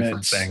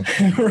statements,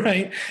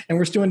 right? And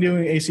we're still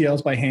doing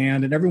ACLs by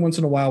hand. And every once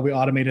in a while, we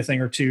automate a thing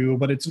or two,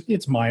 but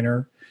it's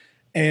minor.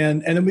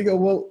 And then we go,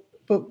 well,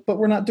 but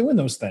we're not doing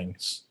those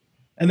things.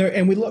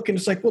 And we look, and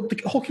it's like, well,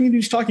 the whole community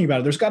is talking about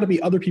it. There's got to be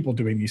other people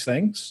doing these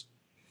things,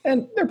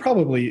 and there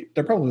probably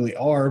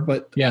are.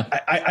 But yeah,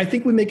 I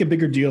think we make a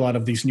bigger deal out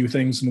of these new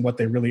things than what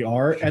they really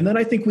are. And then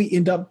I think we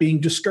end up being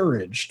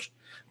discouraged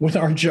with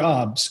our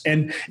jobs,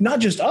 and not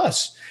just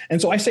us.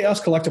 And so I say us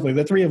collectively,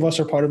 the three of us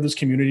are part of this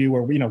community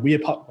where we have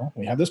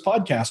this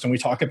podcast and we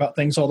talk about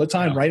things all the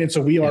time. Right. And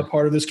so we are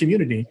part of this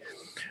community,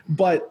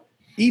 but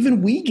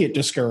even we get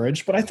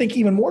discouraged, but I think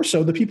even more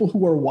so the people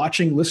who are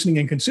watching, listening,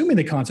 and consuming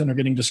the content are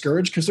getting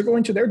discouraged because they're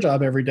going to their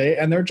job every day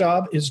and their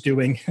job is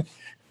doing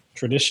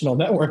traditional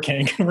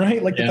networking,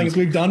 right? Like the things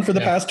we've done for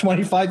the past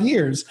 25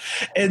 years.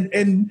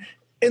 And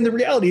the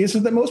reality is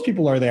that most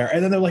people are there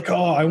and then they're like,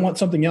 oh, I want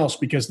something else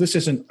because this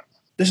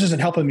isn't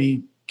helping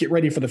me get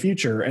ready for the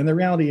future. And the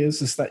reality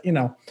is that,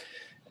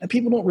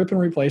 people don't rip and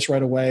replace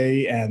right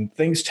away and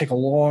things take a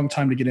long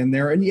time to get in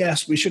there. And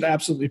yes, we should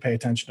absolutely pay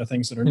attention to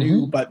things that are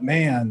new, but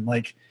man,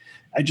 like,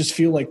 I just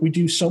feel like we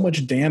do so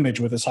much damage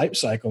with this hype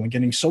cycle and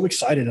getting so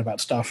excited about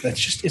stuff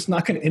that's it's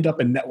not going to end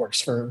up in networks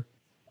for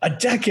a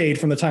decade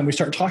from the time we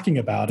start talking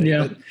about it.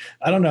 Yeah. But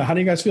I don't know. How do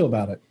you guys feel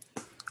about it?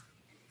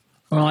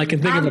 Well, I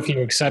can think of a few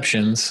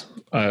exceptions.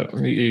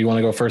 You want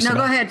to go first? No,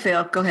 go ahead,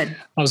 Phil. Go ahead.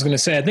 I was going to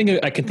say,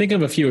 I can think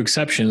of a few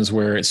exceptions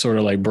where it sort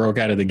of like broke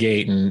out of the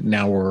gate, and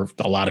now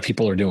a lot of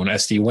people are doing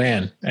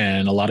SD-WAN,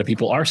 and a lot of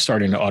people are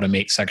starting to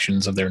automate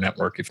sections of their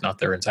network, if not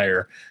their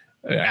entire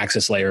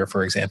access layer,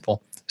 for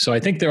example. So I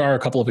think there are a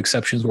couple of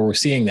exceptions where we're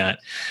seeing that.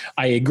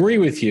 I agree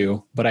with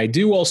you, but I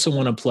do also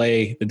want to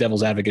play the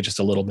devil's advocate just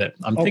a little bit.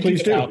 I'm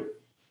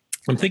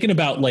thinking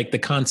about like the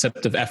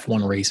concept of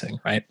F1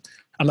 racing, right?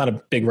 I'm not a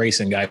big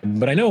racing guy,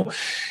 but I know,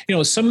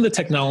 some of the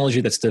technology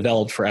that's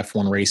developed for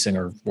F1 racing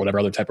or whatever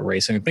other type of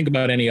racing, think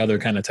about any other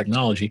kind of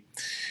technology,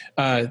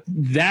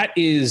 that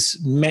is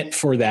meant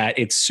for that.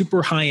 It's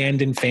super high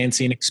end and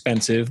fancy and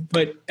expensive,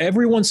 but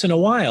every once in a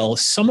while,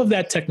 some of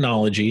that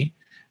technology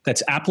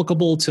that's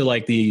applicable to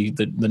like the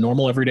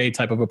normal everyday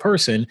type of a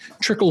person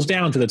trickles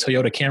down to the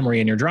Toyota Camry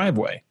in your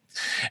driveway.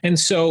 And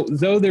so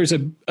though there's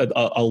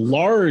a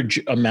large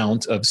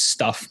amount of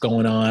stuff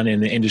going on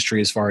in the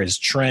industry as far as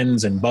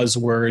trends and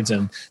buzzwords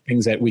and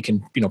things that we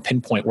can,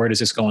 pinpoint where does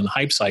this go in the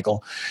hype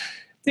cycle,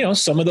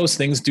 some of those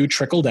things do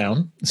trickle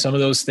down. Some of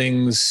those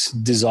things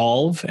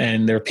dissolve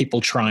and there are people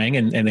trying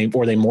and they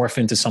morph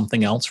into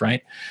something else.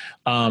 Right.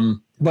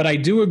 But I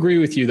do agree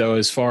with you though,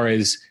 as far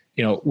as,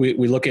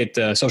 we look at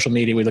social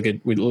media, we look at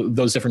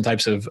those different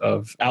types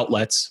of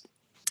outlets.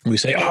 We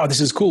say, oh,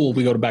 this is cool.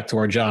 We go back to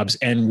our jobs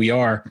and we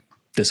are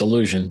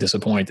disillusioned,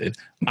 disappointed.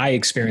 I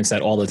experience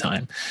that all the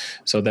time.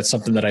 So that's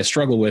something that I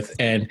struggle with.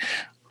 And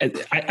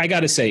I got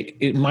to say,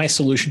 my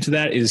solution to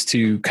that is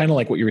to kind of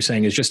like what you were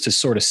saying, is just to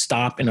sort of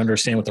stop and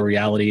understand what the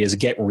reality is,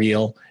 get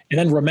real. And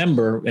then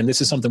remember, and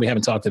this is something we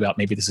haven't talked about,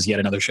 maybe this is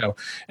yet another show,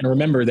 and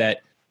remember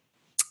that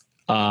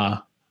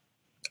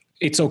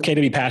it's okay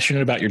to be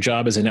passionate about your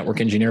job as a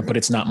network engineer, but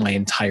it's not my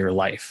entire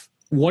life.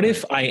 What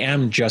if I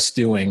am just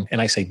doing,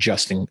 and I say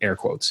just in air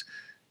quotes,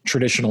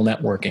 traditional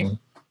networking,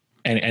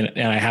 and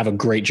I have a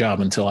great job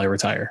until I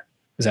retire?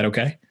 Is that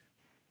okay?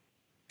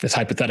 That's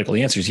hypothetical.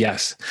 The answer is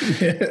yes.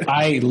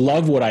 I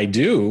love what I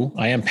do.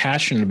 I am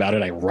passionate about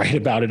it. I write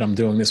about it. I'm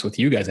doing this with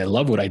you guys. I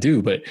love what I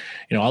do. But,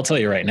 I'll tell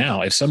you right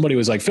now, if somebody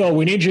was like, Phil,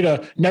 we need you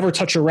to never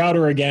touch a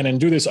router again and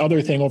do this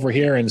other thing over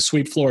here and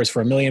sweep floors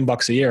for $1 million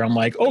a year, I'm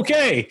like,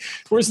 okay,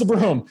 where's the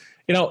broom?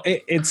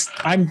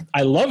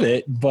 I love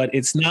it, but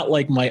it's not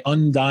like my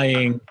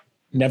undying,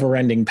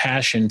 never-ending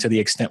passion to the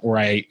extent where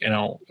I,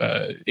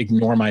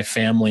 ignore my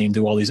family and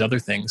do all these other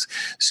things.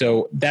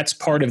 So that's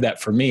part of that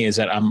for me, is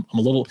that I'm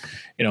a little,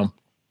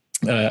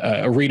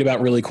 read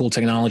about really cool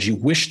technology,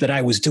 wish that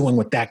I was doing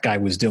what that guy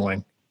was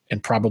doing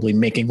and probably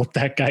making what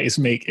that guy is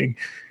making.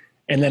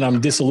 And then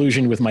I'm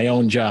disillusioned with my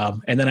own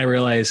job. And then I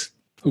realize,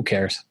 who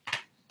cares?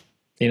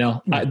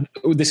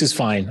 This is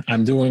fine.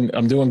 I'm doing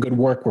good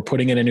work. We're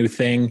putting in a new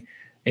thing.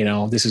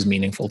 This is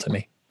meaningful to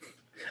me.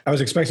 I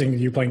was expecting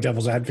you playing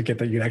devil's advocate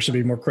that you'd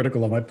actually be more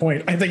critical of my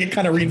point. I think it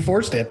kind of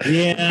reinforced it.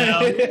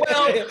 Yeah.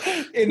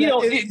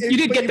 Well, you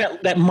did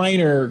get that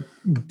minor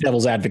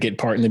devil's advocate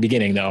part in the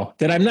beginning, though,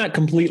 that I'm not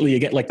completely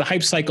against. Like the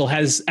hype cycle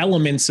has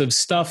elements of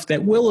stuff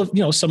that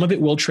will, some of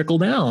it will trickle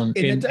down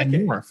in a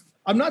decade. Morph.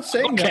 I'm not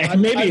saying that.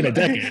 Maybe in a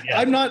decade. Yeah.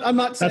 I'm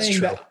not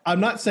saying that.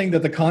 I'm not saying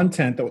that the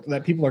content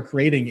that people are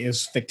creating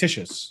is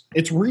fictitious.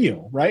 It's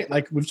real, right?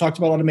 Like we've talked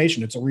about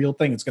automation. It's a real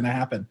thing. It's going to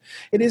happen.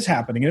 It is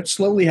happening. It's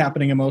slowly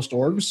happening in most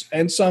orgs,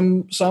 and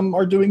some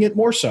are doing it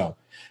more so.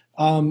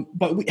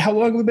 But how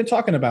long have we been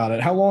talking about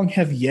it? How long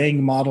have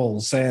Yang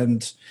models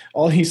and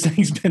all these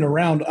things been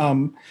around?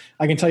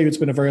 I can tell you it's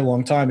been a very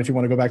long time if you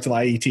want to go back to the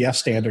IETF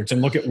standards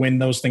and look at when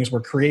those things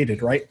were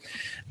created, right?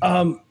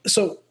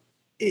 So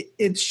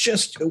it's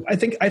just, I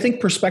think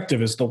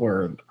perspective is the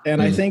word.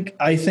 And I think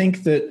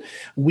that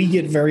we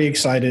get very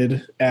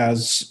excited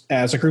as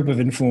a group of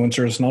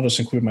influencers, and I'll just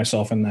include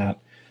myself in that.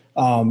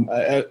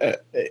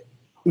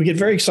 We get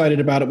very excited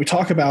about it. We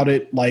talk about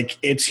it like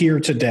it's here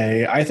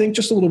today. I think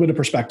just a little bit of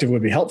perspective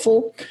would be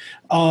helpful.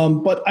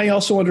 But I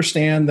also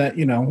understand that,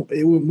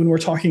 when we're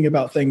talking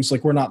about things,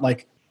 like we're not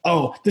like,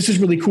 oh, this is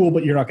really cool,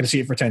 but you're not going to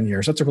see it for 10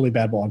 years. That's a really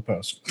bad blog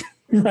post.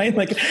 Right?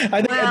 Like,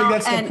 I think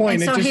that's the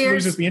point. It just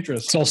loses the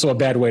interest. It's also a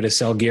bad way to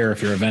sell gear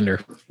if you're a vendor.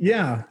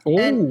 Yeah.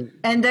 And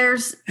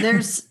there's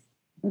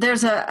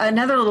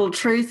another little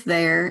truth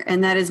there.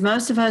 And that is,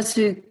 most of us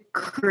who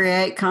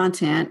create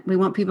content, we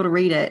want people to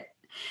read it.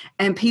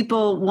 And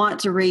people want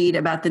to read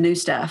about the new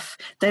stuff.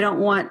 They don't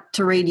want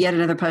to read yet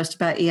another post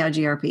about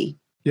EIGRP.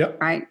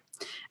 Yep. Right.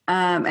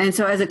 And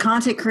so as a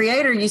content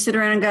creator, you sit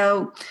around and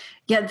go,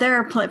 yeah, there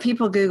are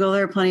people Google,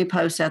 there are plenty of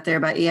posts out there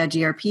about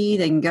EIGRP.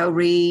 They can go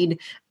read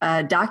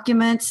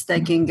documents.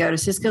 They can go to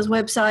Cisco's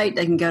website.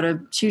 They can go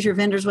to Choose Your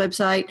Vendor's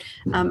website.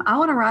 I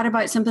want to write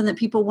about something that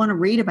people want to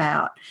read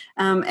about.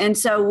 And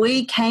so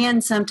we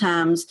can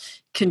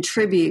sometimes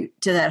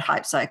contribute to that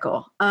hype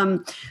cycle.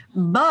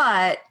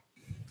 But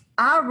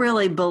I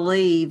really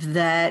believe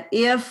that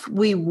if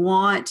we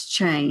want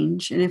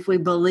change and if we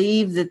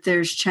believe that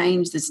there's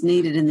change that's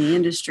needed in the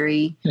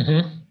industry,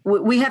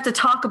 we have to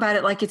talk about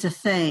it like it's a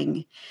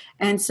thing.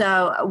 And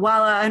so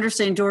while I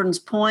understand Jordan's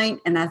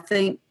point, and I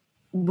think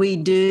we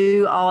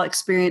do all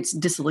experience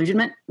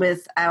disillusionment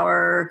with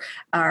our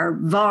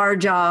VAR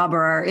job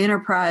or our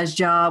enterprise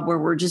job where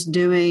we're just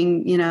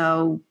doing,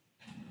 configuring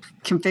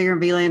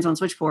VLANs on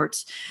switch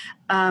ports,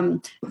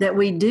 that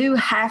we do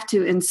have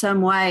to, in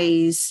some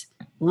ways,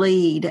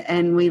 lead,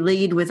 and we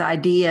lead with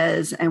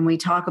ideas and we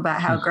talk about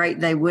how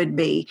great they would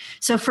be.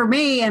 So for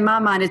me, in my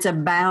mind, it's a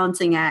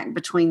balancing act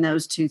between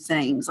those two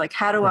things. Like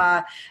how do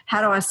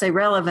I stay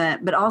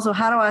relevant, but also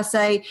how do I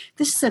say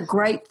this is a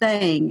great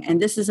thing and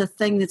this is a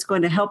thing that's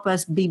going to help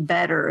us be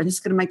better and this is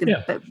going to make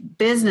the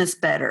business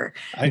better.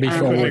 And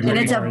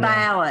it's a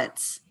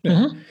balance.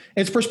 Mm-hmm.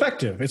 It's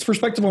perspective. It's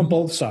perspective on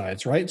both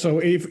sides, right? So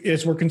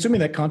as we're consuming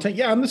that content,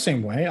 I'm the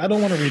same way. I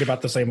don't want to read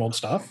about the same old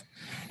stuff.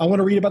 I want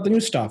to read about the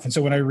new stuff. And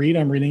so when I read,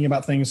 I'm reading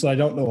about things that I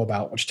don't know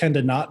about, which tend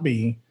to not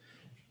be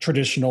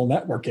traditional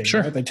networking.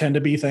 Sure. Right? They tend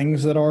to be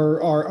things that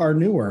are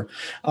newer.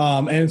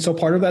 And so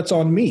part of that's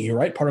on me,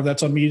 right? Part of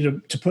that's on me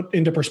to put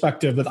into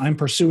perspective that I'm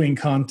pursuing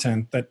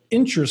content that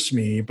interests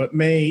me, but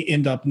may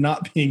end up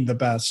not being the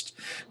best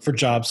for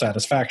job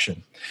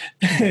satisfaction.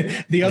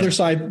 The other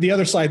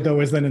side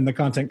though is then in the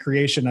content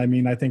creation. I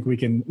mean, I think we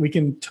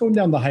can tone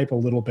down the hype a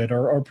little bit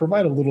or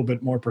provide a little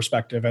bit more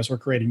perspective as we're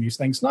creating these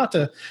things, not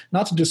to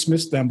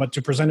dismiss them, but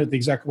to present it the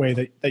exact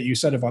way that you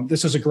said, Yvonne.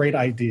 This is a great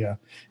idea.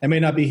 It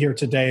may not be here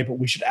today, but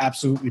we should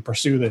absolutely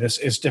pursue this.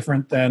 It's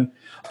different than,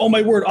 oh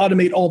my word,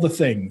 automate all the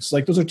things.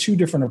 Like those are two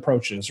different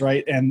approaches,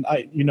 right? And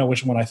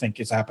which one I think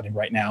is happening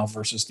right now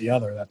versus the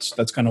other.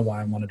 That's kind of why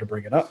I wanted to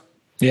bring it up.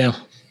 Yeah.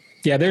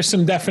 Yeah. There's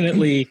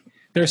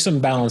some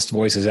balanced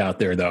voices out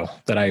there though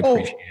that I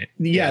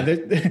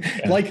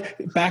appreciate.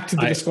 Like back to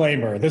the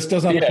disclaimer. This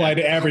does not apply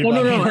to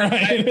everybody. Well, no.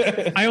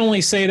 Right? I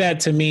only say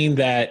that to mean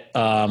that,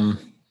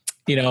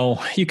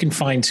 you can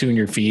fine tune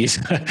your feeds.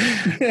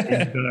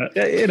 And,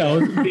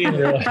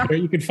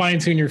 you can fine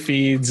tune your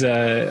feeds.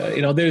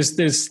 There's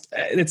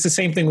it's the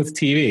same thing with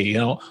TV.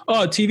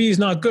 TV is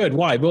not good.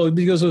 Why? Well,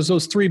 because of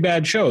those 3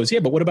 bad shows. Yeah,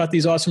 but what about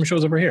these awesome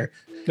shows over here?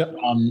 Yep.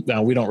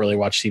 No, we don't really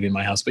watch TV in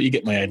my house, but you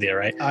get my idea,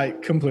 right? I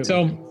completely.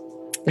 So,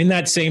 in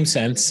that same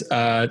sense,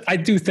 I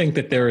do think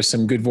that there are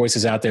some good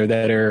voices out there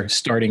that are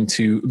starting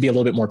to be a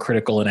little bit more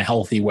critical in a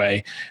healthy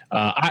way.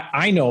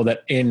 I know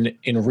that in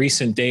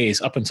recent days,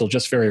 up until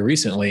just very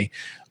recently,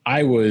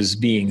 I was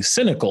being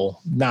cynical,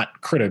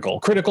 not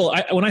critical.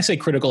 When I say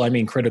critical, I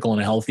mean critical in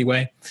a healthy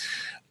way.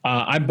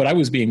 But I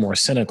was being more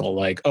cynical,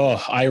 like,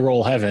 I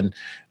roll heaven.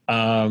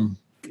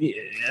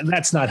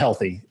 That's not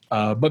healthy.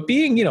 But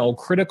being,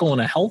 critical in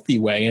a healthy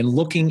way and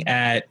looking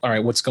at, all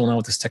right, what's going on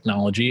with this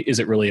technology? Is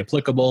it really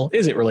applicable?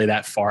 Is it really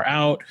that far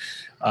out?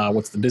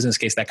 What's the business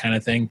case? That kind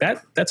of thing.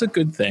 That's a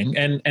good thing.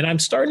 And I'm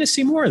starting to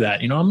see more of that.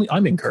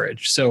 I'm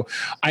encouraged. So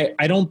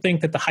I don't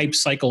think that the hype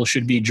cycle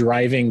should be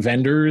driving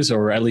vendors,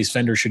 or at least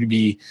vendors should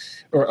be,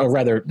 or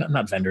rather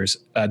not vendors,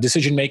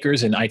 decision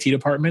makers in IT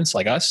departments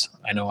like us.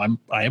 I know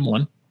I am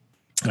one.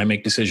 I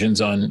make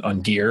decisions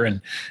on gear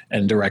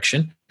and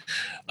direction.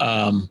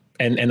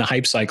 And the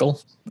hype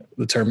cycle,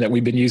 the term that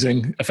we've been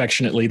using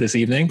affectionately this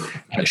evening,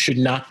 should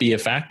not be a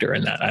factor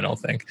in that, I don't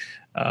think.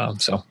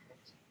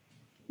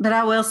 But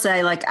I will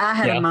say, I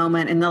had a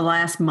moment in the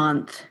last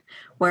month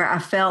where I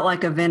felt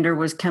like a vendor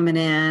was coming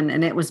in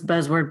and it was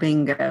buzzword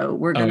bingo.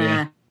 We're going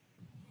to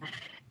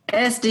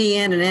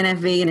SDN and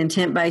NFV and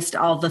intent-based,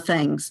 all the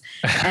things.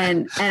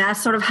 And I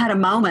sort of had a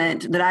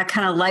moment that I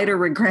kind of later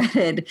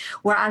regretted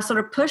where I sort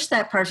of pushed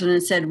that person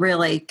and said,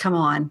 really, come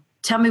on.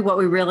 Tell me what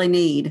we really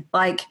need.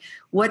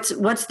 What's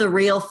the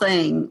real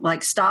thing?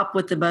 Stop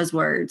with the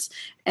buzzwords.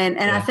 And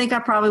I think I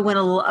probably went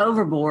a little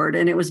overboard,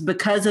 and it was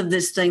because of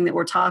this thing that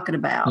we're talking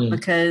about,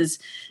 because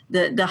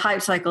the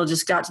hype cycle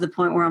just got to the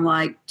point where I'm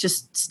like,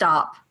 just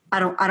stop. I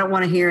don't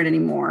want to hear it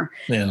anymore.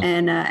 Yeah.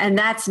 And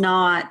that's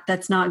not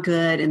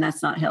good, and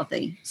that's not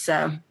healthy.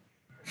 So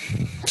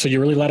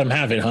you really let them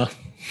have it, huh?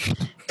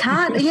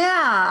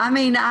 Yeah. I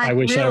mean, I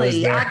wish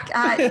really,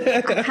 I was there.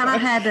 I kind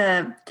of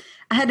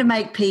had to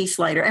make peace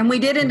later, and we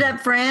did end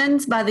up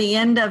friends by the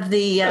end of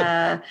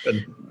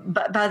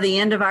by the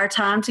end of our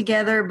time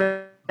together.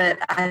 But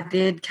I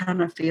did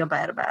kind of feel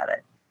bad about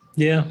it.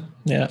 Yeah,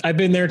 I've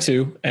been there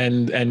too,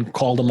 and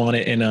called them on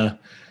it in a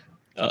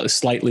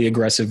slightly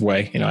aggressive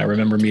way. I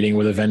remember meeting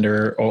with a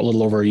vendor a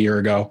little over a year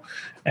ago,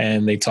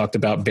 and they talked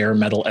about bare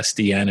metal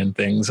SDN and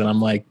things, and I'm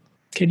like,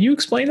 can you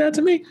explain that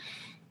to me?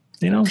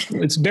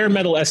 it's bare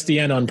metal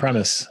SDN on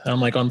premise. And I'm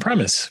like, on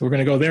premise, we're going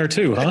to go there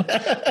too, huh?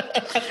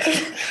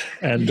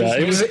 And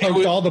it was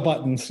all the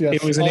buttons. Yes,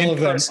 it was an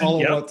in-person,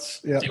 all at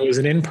once. Yeah. It was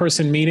an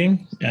in-person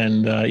meeting,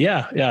 and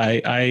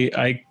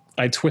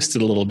I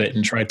twisted a little bit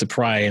and tried to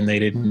pry, and they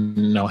didn't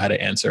know how to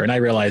answer. And I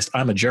realized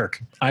I'm a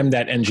jerk. I'm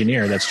that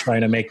engineer that's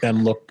trying to make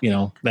them look,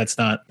 that's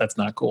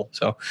not cool.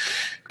 So,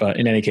 but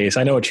in any case,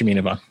 I know what you mean,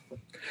 Yvonne.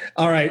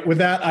 All right. With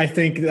that, I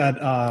think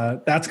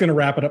that that's going to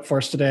wrap it up for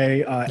us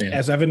today.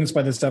 As evidenced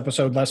by this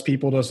episode, less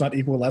people does not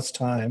equal less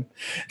time.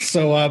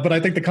 So, but I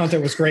think the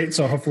content was great.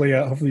 So hopefully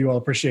you all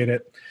appreciate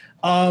it.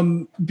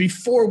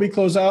 Before we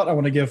close out, I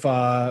want to give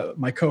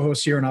my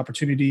co-hosts here an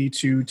opportunity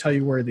to tell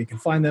you where they can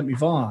find them.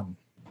 Yvonne,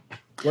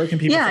 where can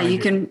people find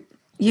you?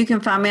 You can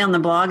find me on the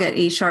blog at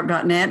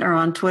esharp.net or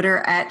on Twitter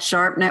at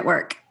Sharp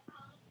Network.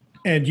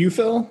 And you,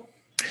 Phil?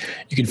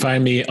 You can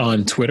find me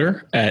on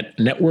Twitter at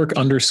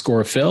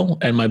network_Phil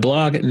and my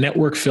blog,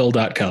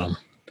 networkphil.com.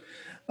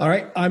 All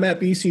right. I'm at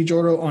BC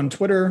Jordo on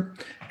Twitter,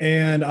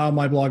 and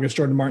my blog is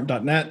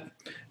jordanmartin.net.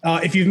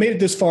 If you've made it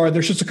this far,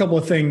 there's just a couple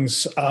of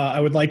things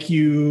I'd like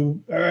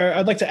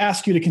to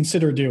ask you to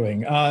consider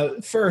doing.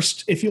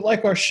 First, if you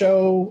like our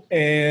show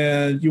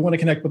and you want to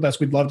connect with us,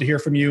 we'd love to hear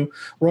from you.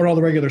 We're on all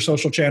the regular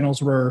social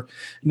channels. We're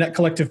Net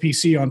Collective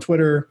PC on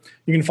Twitter.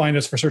 You can find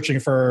us for searching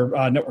for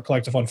Network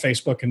Collective on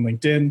Facebook and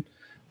LinkedIn.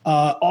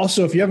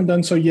 Also, if you haven't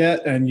done so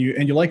yet and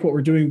you like what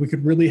we're doing, we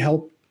could really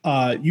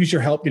use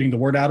your help getting the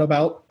word out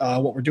about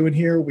what we're doing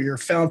here. We are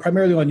found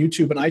primarily on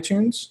YouTube and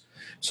iTunes.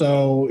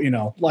 So,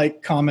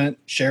 like, comment,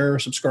 share,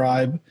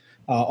 subscribe,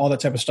 all that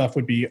type of stuff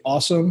would be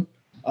awesome.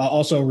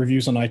 Also,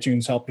 reviews on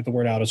iTunes help get the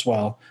word out as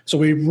well. So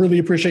we really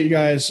appreciate you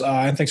guys,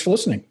 and thanks for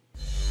listening.